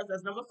somebody else."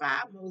 That's number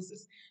 5,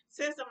 Moses.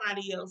 Send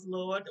somebody else,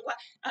 Lord.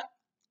 Uh,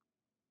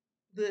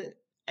 the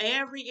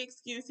Every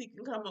excuse he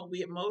can come up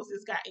with,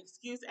 Moses got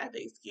excuse after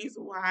excuse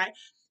why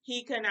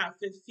he cannot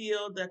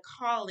fulfill the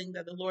calling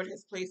that the Lord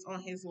has placed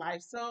on his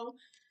life. So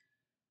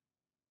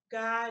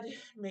God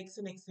makes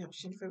an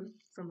exception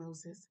for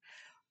Moses.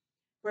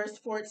 Verse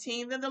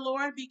 14, then the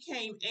Lord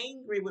became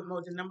angry with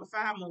Moses. Number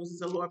 5, Moses.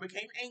 The Lord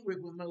became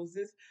angry with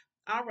Moses.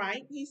 "All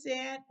right," he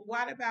said,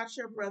 "what about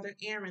your brother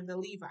Aaron the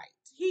Levite?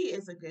 He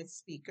is a good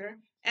speaker.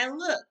 And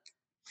look,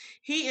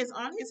 he is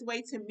on his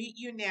way to meet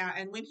you now.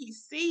 And when he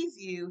sees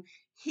you,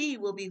 he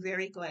will be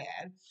very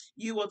glad.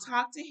 You will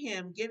talk to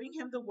him, giving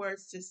him the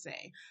words to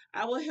say.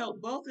 I will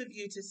help both of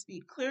you to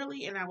speak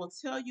clearly, and I will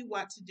tell you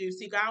what to do.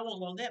 See, God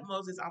won't gonna let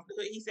Moses off the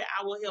hook. He said,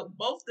 I will help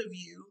both of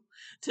you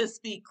to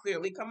speak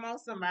clearly. Come on,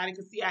 somebody,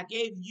 because see, I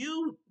gave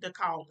you the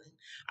calling.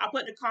 I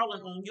put the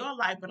calling on your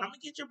life, but I'm gonna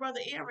get your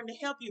brother Aaron to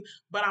help you.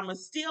 But I'm gonna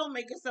still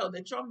make it so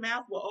that your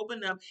mouth will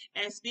open up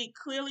and speak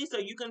clearly so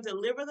you can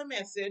deliver the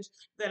message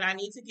that I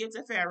need to give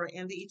to Pharaoh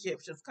and the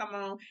Egyptians. Come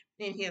on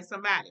in here,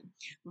 somebody.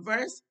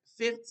 Verse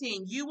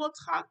 15, you will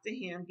talk to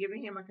him,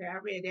 giving him, okay, I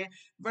read that.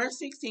 Verse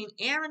 16,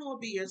 Aaron will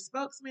be your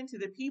spokesman to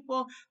the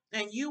people,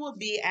 and you will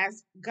be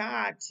as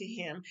God to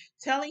him,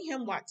 telling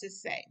him what to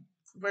say.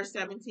 Verse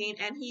 17,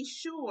 and be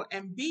sure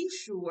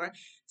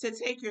to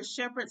take your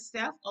shepherd's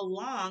staff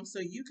along so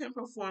you can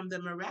perform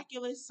the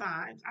miraculous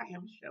signs I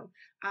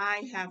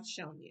have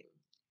shown you.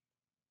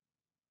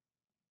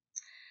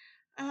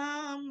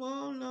 Oh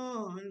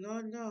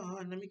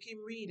Lord. Let me keep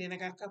reading. I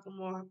got a couple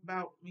more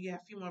a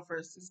few more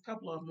verses,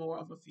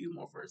 a few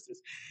more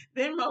verses.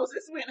 Then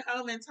Moses went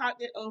home and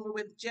talked it over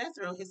with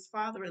Jethro, his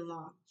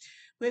father-in-law.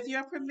 With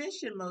your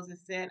permission, Moses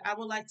said, I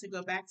would like to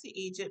go back to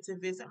Egypt to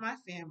visit my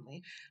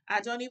family. I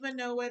don't even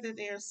know whether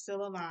they are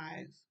still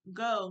alive.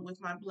 Go with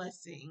my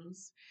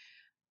blessings.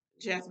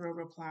 Jethro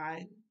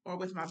replied, or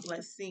with my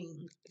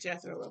blessing,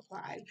 Jethro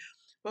replied.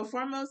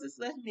 Before Moses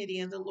left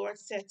Midian, the Lord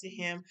said to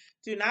him,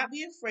 do not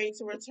be afraid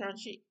to return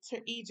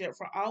to Egypt,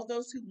 for all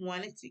those who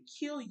wanted to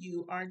kill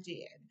you are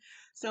dead.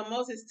 So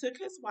Moses took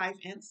his wife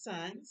and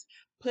sons,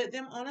 put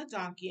them on a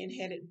donkey, and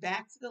headed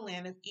back to the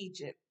land of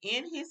Egypt.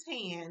 In his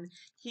hand,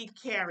 he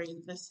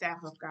carried the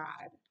staff of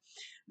God.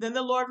 Then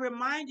the Lord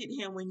reminded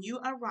him, when you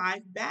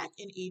arrive back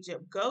in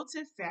Egypt, go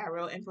to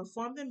Pharaoh and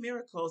perform the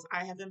miracles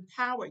I have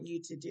empowered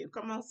you to do.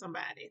 Come on,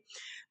 somebody.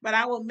 But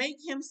I will make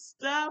him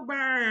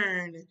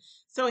stubborn,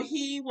 so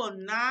he will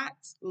not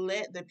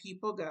let the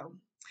people go.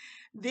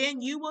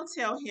 Then you will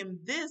tell him,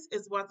 this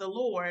is what the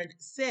Lord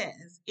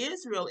says: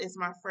 Israel is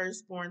my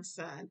firstborn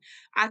son.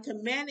 I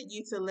commanded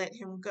you to let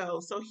him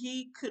go so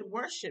he could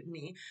worship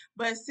me.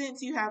 But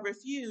since you have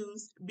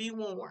refused, be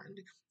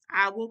warned.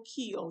 I will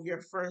kill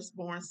your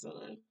firstborn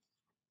son.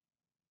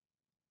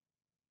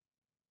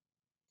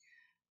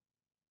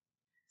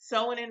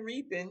 Sowing and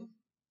reaping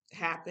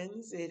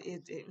happens.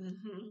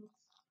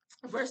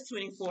 Verse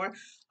 24.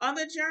 On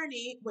the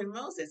journey, when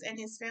Moses and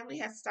his family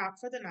had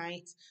stopped for the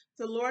night,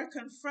 the Lord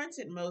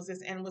confronted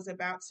Moses and was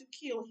about to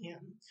kill him.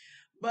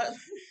 But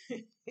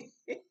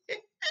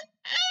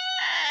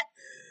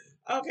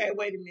okay,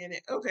 wait a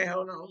minute. Okay,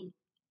 hold on.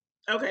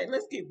 Okay,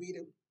 let's keep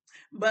reading.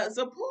 But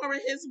Zipporah,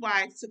 his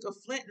wife, took a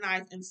flint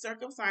knife and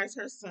circumcised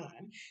her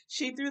son.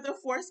 She threw the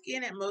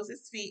foreskin at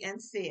Moses' feet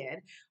and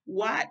said,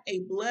 what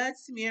a blood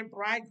smeared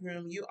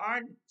bridegroom you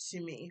are to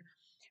me.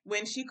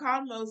 When she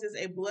called Moses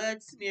a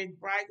blood smeared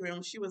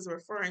bridegroom, she was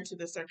referring to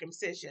the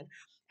circumcision.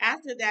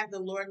 After that, the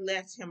Lord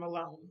left him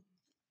alone.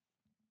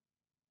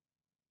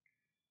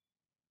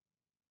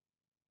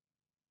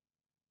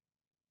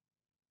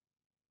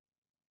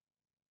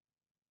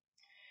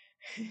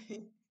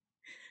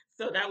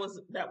 So that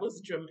was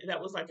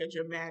like a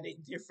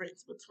dramatic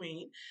difference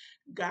between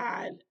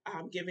God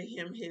giving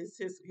him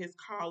his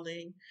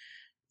calling,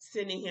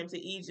 sending him to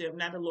Egypt,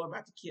 not the Lord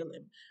about to kill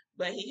him,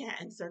 but he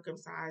hadn't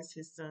circumcised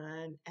his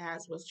son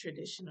as was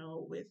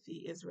traditional with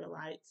the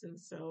Israelites, and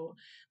so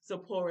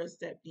Zipporah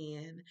stepped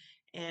in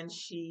and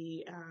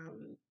she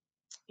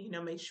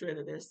made sure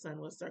that their son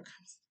was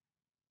circumcised.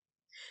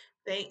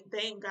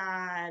 Thank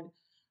God.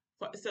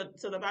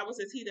 So the Bible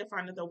says, he that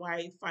findeth a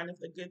wife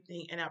findeth a good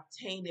thing and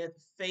obtaineth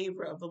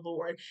favor of the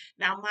Lord.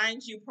 Now,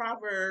 mind you,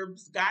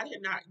 Proverbs, God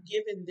had not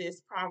given this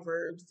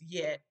Proverbs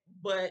yet,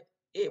 but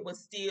it was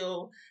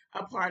still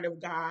a part of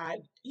God.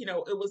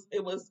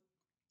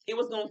 It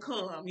was gonna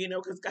come,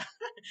 because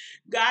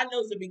God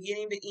knows the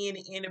beginning, the end,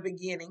 and the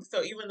beginning.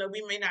 So even though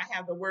we may not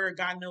have the word,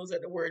 God knows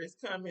that the word is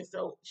coming.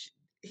 So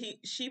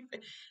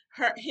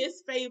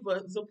his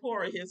favor,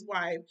 Zipporah, his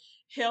wife,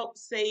 helped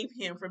save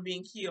him from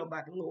being killed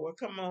by the Lord.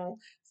 Come on,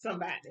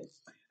 somebody.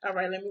 All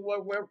right, let me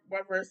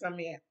what verse I'm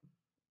at.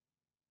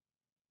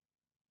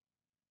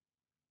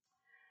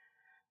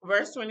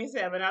 Verse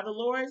 27. Now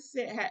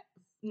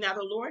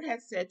the Lord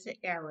had said to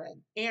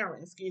Aaron,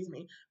 excuse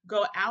me,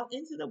 go out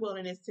into the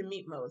wilderness to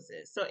meet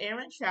Moses. So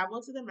Aaron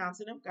traveled to the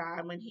mountain of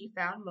God where he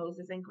found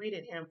Moses and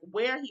greeted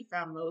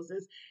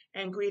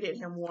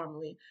him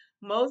warmly.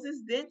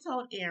 Moses then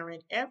told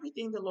Aaron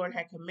everything the Lord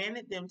had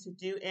commanded them to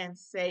do and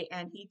say,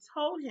 and he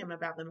told him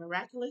about the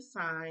miraculous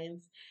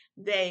signs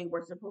they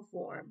were to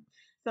perform.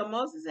 So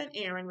Moses and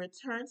Aaron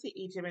returned to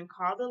Egypt and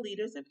called the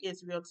leaders of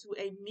Israel to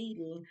a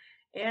meeting.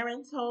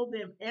 Aaron told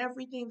them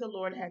everything the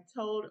Lord had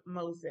told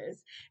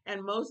Moses,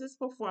 and Moses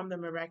performed the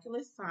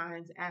miraculous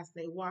signs as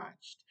they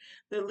watched.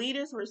 The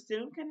leaders were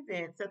soon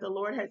convinced that the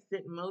Lord had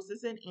sent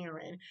Moses and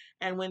Aaron,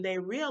 and when they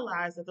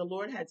realized that the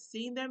Lord had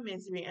seen their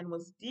misery and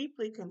was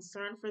deeply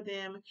concerned for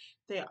them,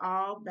 they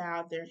all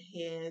bowed their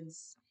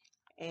heads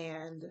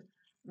and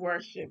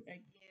worshiped.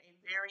 Again, a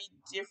very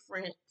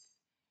different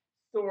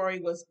story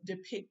was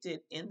depicted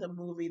in the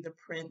movie The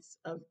Prince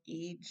of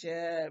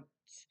Egypt.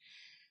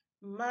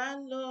 My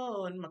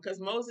Lord, because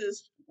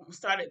Moses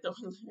started the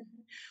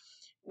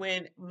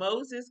when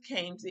Moses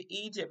came to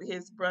Egypt,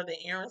 his brother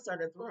Aaron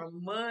started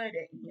throwing mud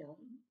at him.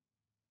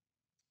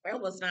 I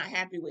was not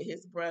happy with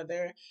his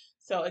brother.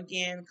 So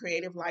again,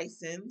 creative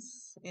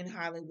license in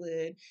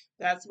Hollywood.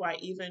 That's why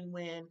even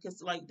when,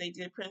 because like they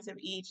did Prince of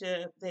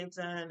Egypt, they've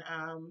done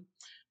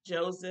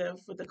Joseph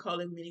with the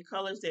color many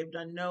colors. They've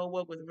done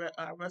Noah with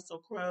Russell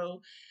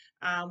Crowe.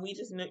 We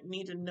just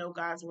need to know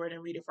God's word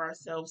and read it for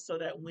ourselves, so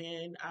that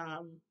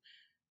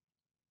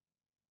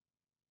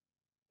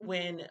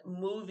when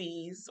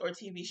movies or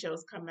TV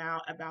shows come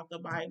out about the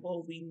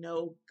Bible, we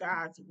know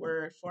God's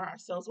word for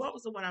ourselves. What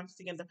was the one I'm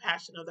singing? The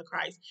Passion of the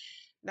Christ.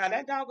 Now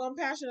that doggone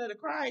Passion of the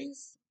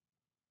Christ.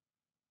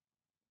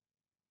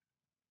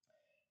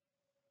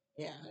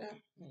 Yeah,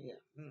 yeah.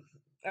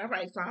 All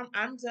right, so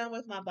I'm done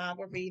with my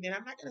Bible reading.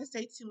 I'm not going to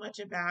say too much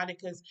about it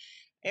because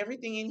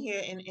everything in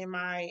here in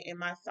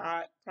my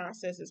thought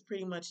process is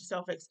pretty much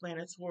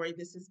self-explanatory.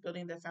 This is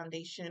building the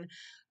foundation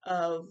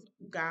of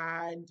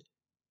God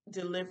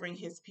delivering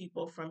his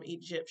people from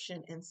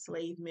Egyptian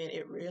enslavement.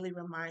 It really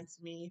reminds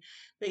me,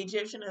 the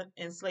Egyptian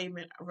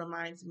enslavement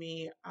reminds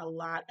me a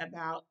lot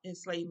about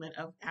enslavement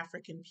of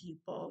African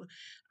people.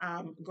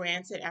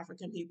 Granted,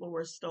 African people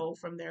were stole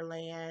from their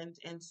land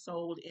and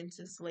sold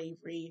into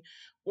slavery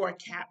or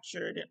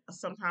captured,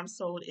 sometimes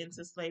sold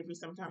into slavery,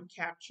 sometimes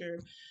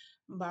captured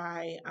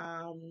by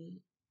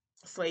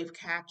slave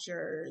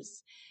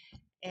catchers,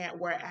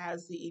 and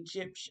whereas the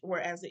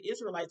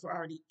Israelites were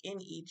already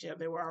in Egypt,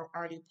 they were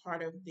already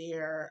part of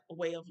their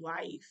way of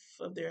life,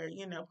 of their,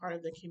 part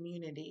of the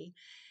community,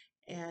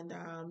 and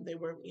they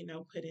were,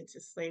 put into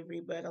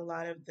slavery. But a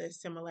lot of the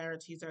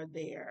similarities are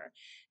there,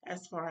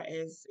 as far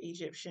as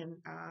Egyptian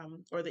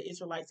or the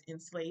Israelites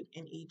enslaved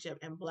in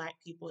Egypt and Black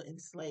people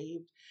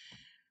enslaved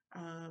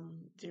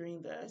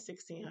during the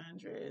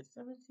 1600s,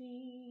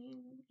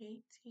 17,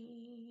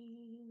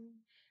 18,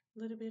 a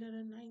little bit of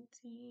the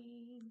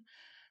 19.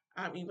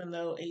 Even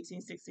though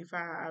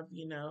 1865,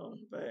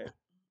 but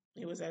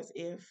it was as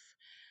if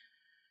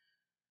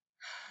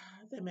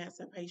the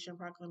Emancipation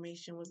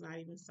Proclamation was not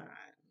even signed.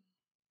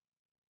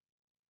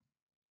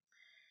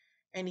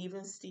 And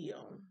even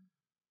still,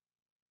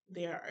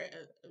 there are,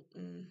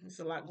 there's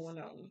a lot going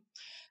on.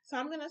 So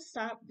I'm going to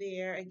stop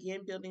there.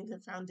 Again, building the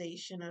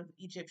foundation of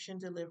I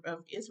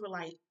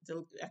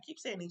keep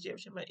saying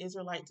Egyptian, but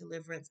Israelite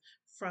deliverance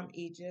from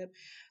Egypt.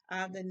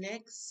 The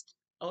next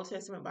Old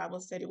Testament Bible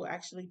study will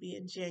actually be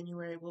in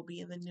January. Will be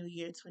in the new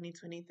year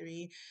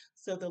 2023.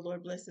 So the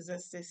Lord blesses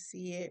us to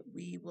see it.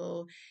 We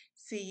will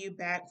see you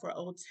back for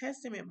Old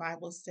Testament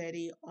Bible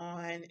study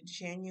on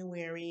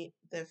January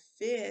the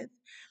 5th.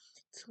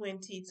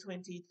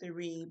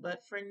 2023.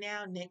 But for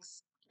now,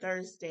 next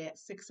Thursday at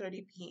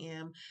 6:30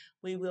 p.m.,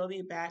 we will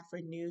be back for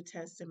New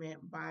Testament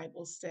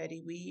Bible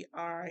study. We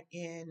are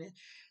in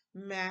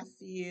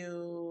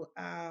Matthew.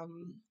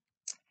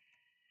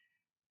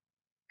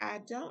 I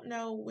don't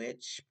know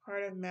which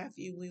part of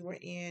Matthew we were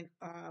in.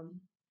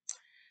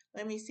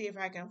 Let me see if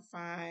I can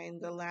find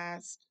the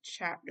last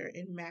chapter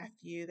in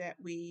Matthew that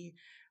we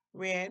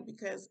read,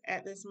 because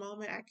at this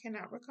moment I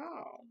cannot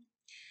recall.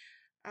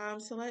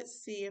 So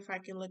let's see if I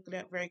can look it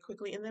up very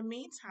quickly. In the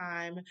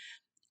meantime,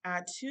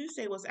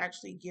 Tuesday was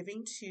actually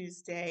Giving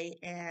Tuesday,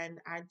 and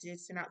I did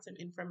send out some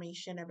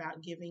information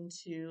about giving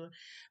to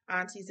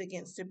Aunties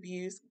Against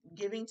Abuse.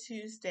 Giving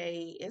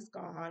Tuesday is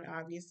gone.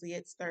 Obviously,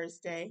 it's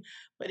Thursday,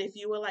 but if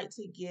you would like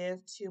to give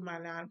to my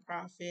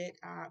nonprofit,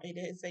 it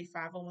is a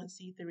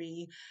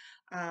 501c3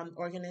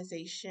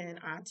 organization,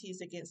 Aunties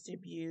Against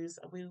Abuse.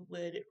 We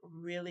would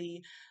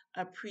really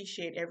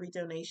appreciate every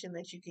donation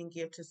that you can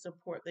give to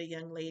support the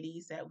young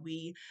ladies that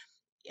we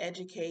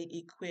educate,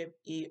 equip,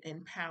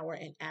 empower,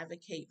 and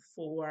advocate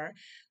for.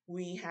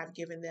 We have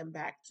given them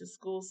back to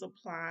school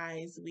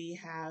supplies. We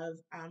have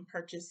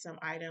purchased some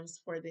items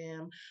for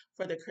them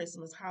for the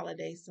Christmas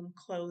holiday, some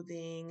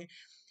clothing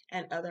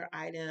and other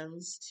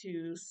items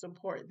to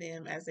support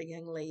them as a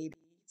young lady,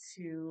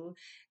 to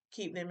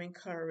keep them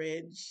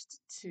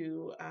encouraged,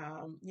 to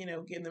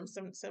give them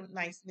some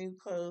nice new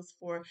clothes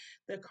for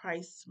the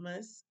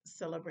Christmas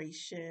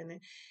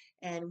celebration.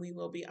 And we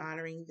will be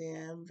honoring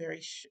them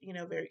very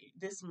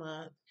this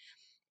month,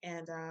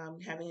 and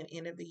having an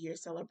end of the year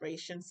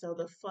celebration. So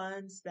the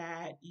funds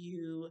that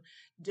you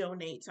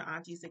donate to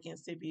Aunties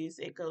Against Abuse,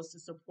 it goes to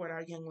support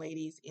our young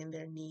ladies in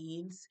their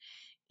needs,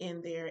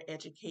 in their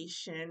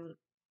education,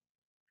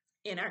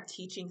 in our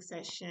teaching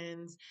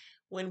sessions.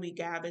 When we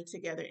gather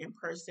together in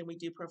person, we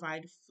do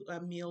provide a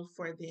meal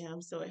for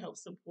them, so it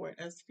helps support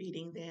us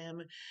feeding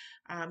them.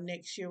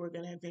 Next year, we're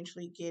going to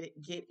eventually get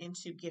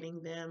into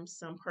getting them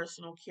some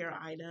personal care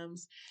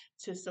items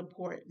to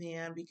support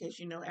them, because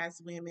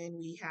as women,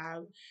 we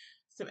have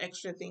some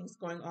extra things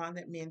going on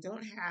that men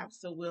don't have,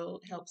 so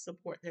we'll help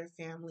support their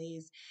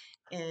families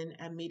in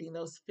meeting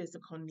those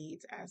physical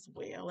needs as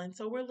well. And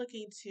so we're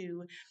looking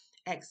to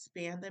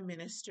expand the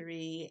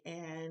ministry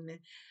and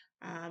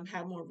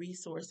have more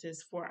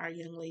resources for our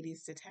young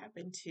ladies to tap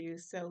into.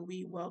 So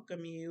we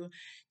welcome you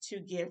to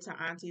give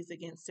to Aunties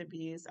Against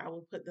Abuse. I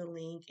will put the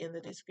link in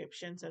the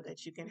description so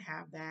that you can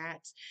have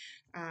that.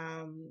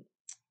 Um,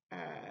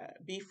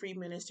 Be Free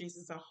Ministries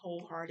is a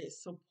wholehearted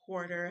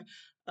supporter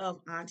of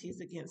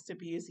Aunties Against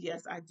Abuse.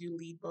 Yes, I do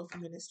lead both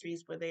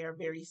ministries, but they are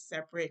very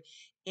separate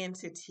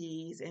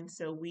entities. And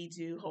so we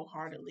do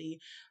wholeheartedly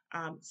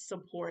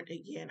support,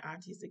 again,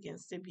 Aunties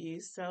Against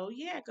Abuse. So,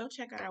 yeah, go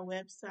check out our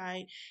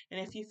website.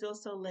 And if you feel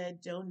so led,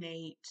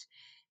 donate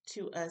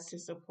to us to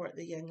support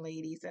the young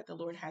ladies that the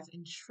Lord has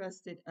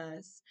entrusted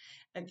us,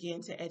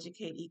 again, to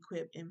educate,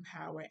 equip,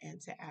 empower,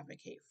 and to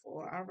advocate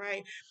for. All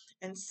right.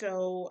 And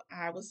so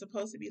I was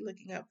supposed to be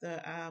looking up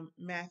the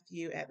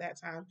Matthew at that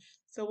time.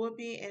 So we'll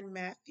be in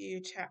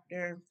Matthew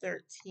chapter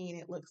 13.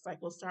 It looks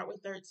like we'll start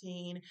with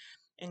 13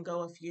 and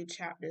go a few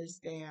chapters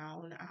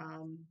down.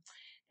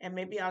 And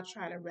maybe I'll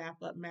try to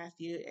wrap up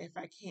Matthew if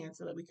I can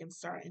so that we can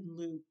start in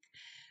Luke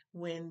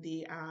when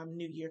the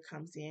new year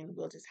comes in.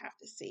 We'll just have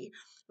to see.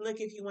 Look,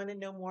 if you want to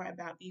know more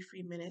about Be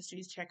Free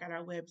Ministries, check out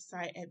our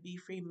website at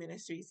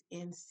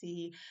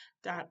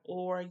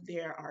befreeministriesnc.org.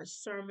 There are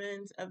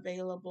sermons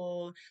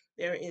available.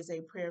 There is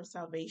a prayer of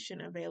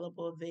salvation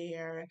available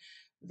there.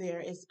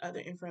 There is other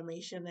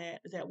information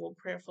that will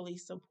prayerfully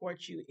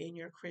support you in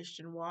your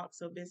Christian walk.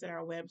 So visit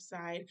our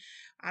website.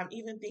 I'm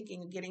even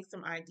thinking of getting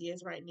some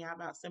ideas right now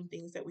about some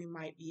things that we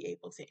might be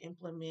able to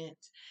implement,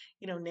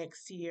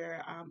 next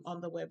year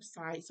on the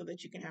website so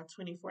that you can have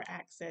 24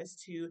 access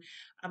to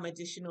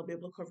additional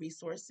biblical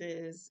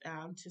resources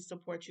to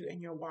support you in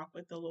your walk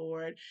with the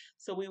Lord.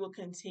 So we will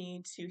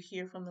continue to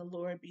hear from the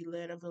Lord, be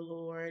led of the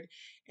Lord,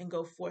 and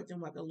go forth in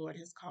what the Lord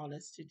has called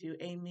us to do.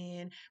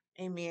 Amen.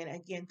 Amen.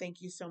 Again,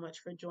 thank you so much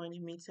for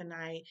joining me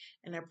tonight.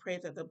 And I pray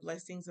that the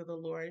blessings of the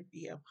Lord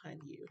be upon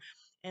you.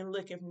 And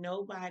look, if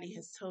nobody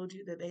has told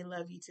you that they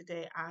love you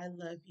today, I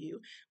love you.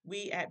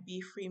 We at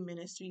Be Free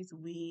Ministries,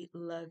 we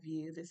love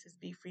you. This is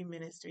Be Free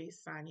Ministries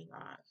signing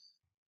off.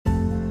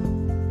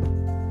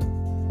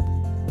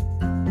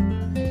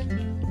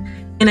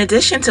 In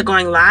addition to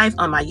going live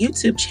on my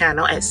YouTube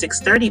channel at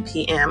 6:30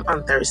 p.m.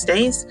 on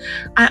Thursdays,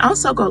 I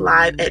also go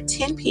live at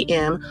 10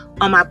 p.m.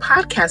 on my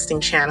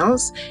podcasting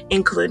channels,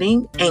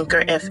 including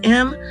Anchor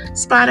FM,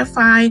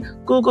 Spotify,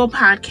 Google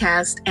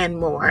Podcast, and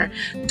more.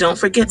 Don't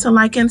forget to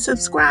like and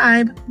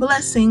subscribe.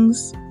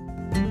 Blessings.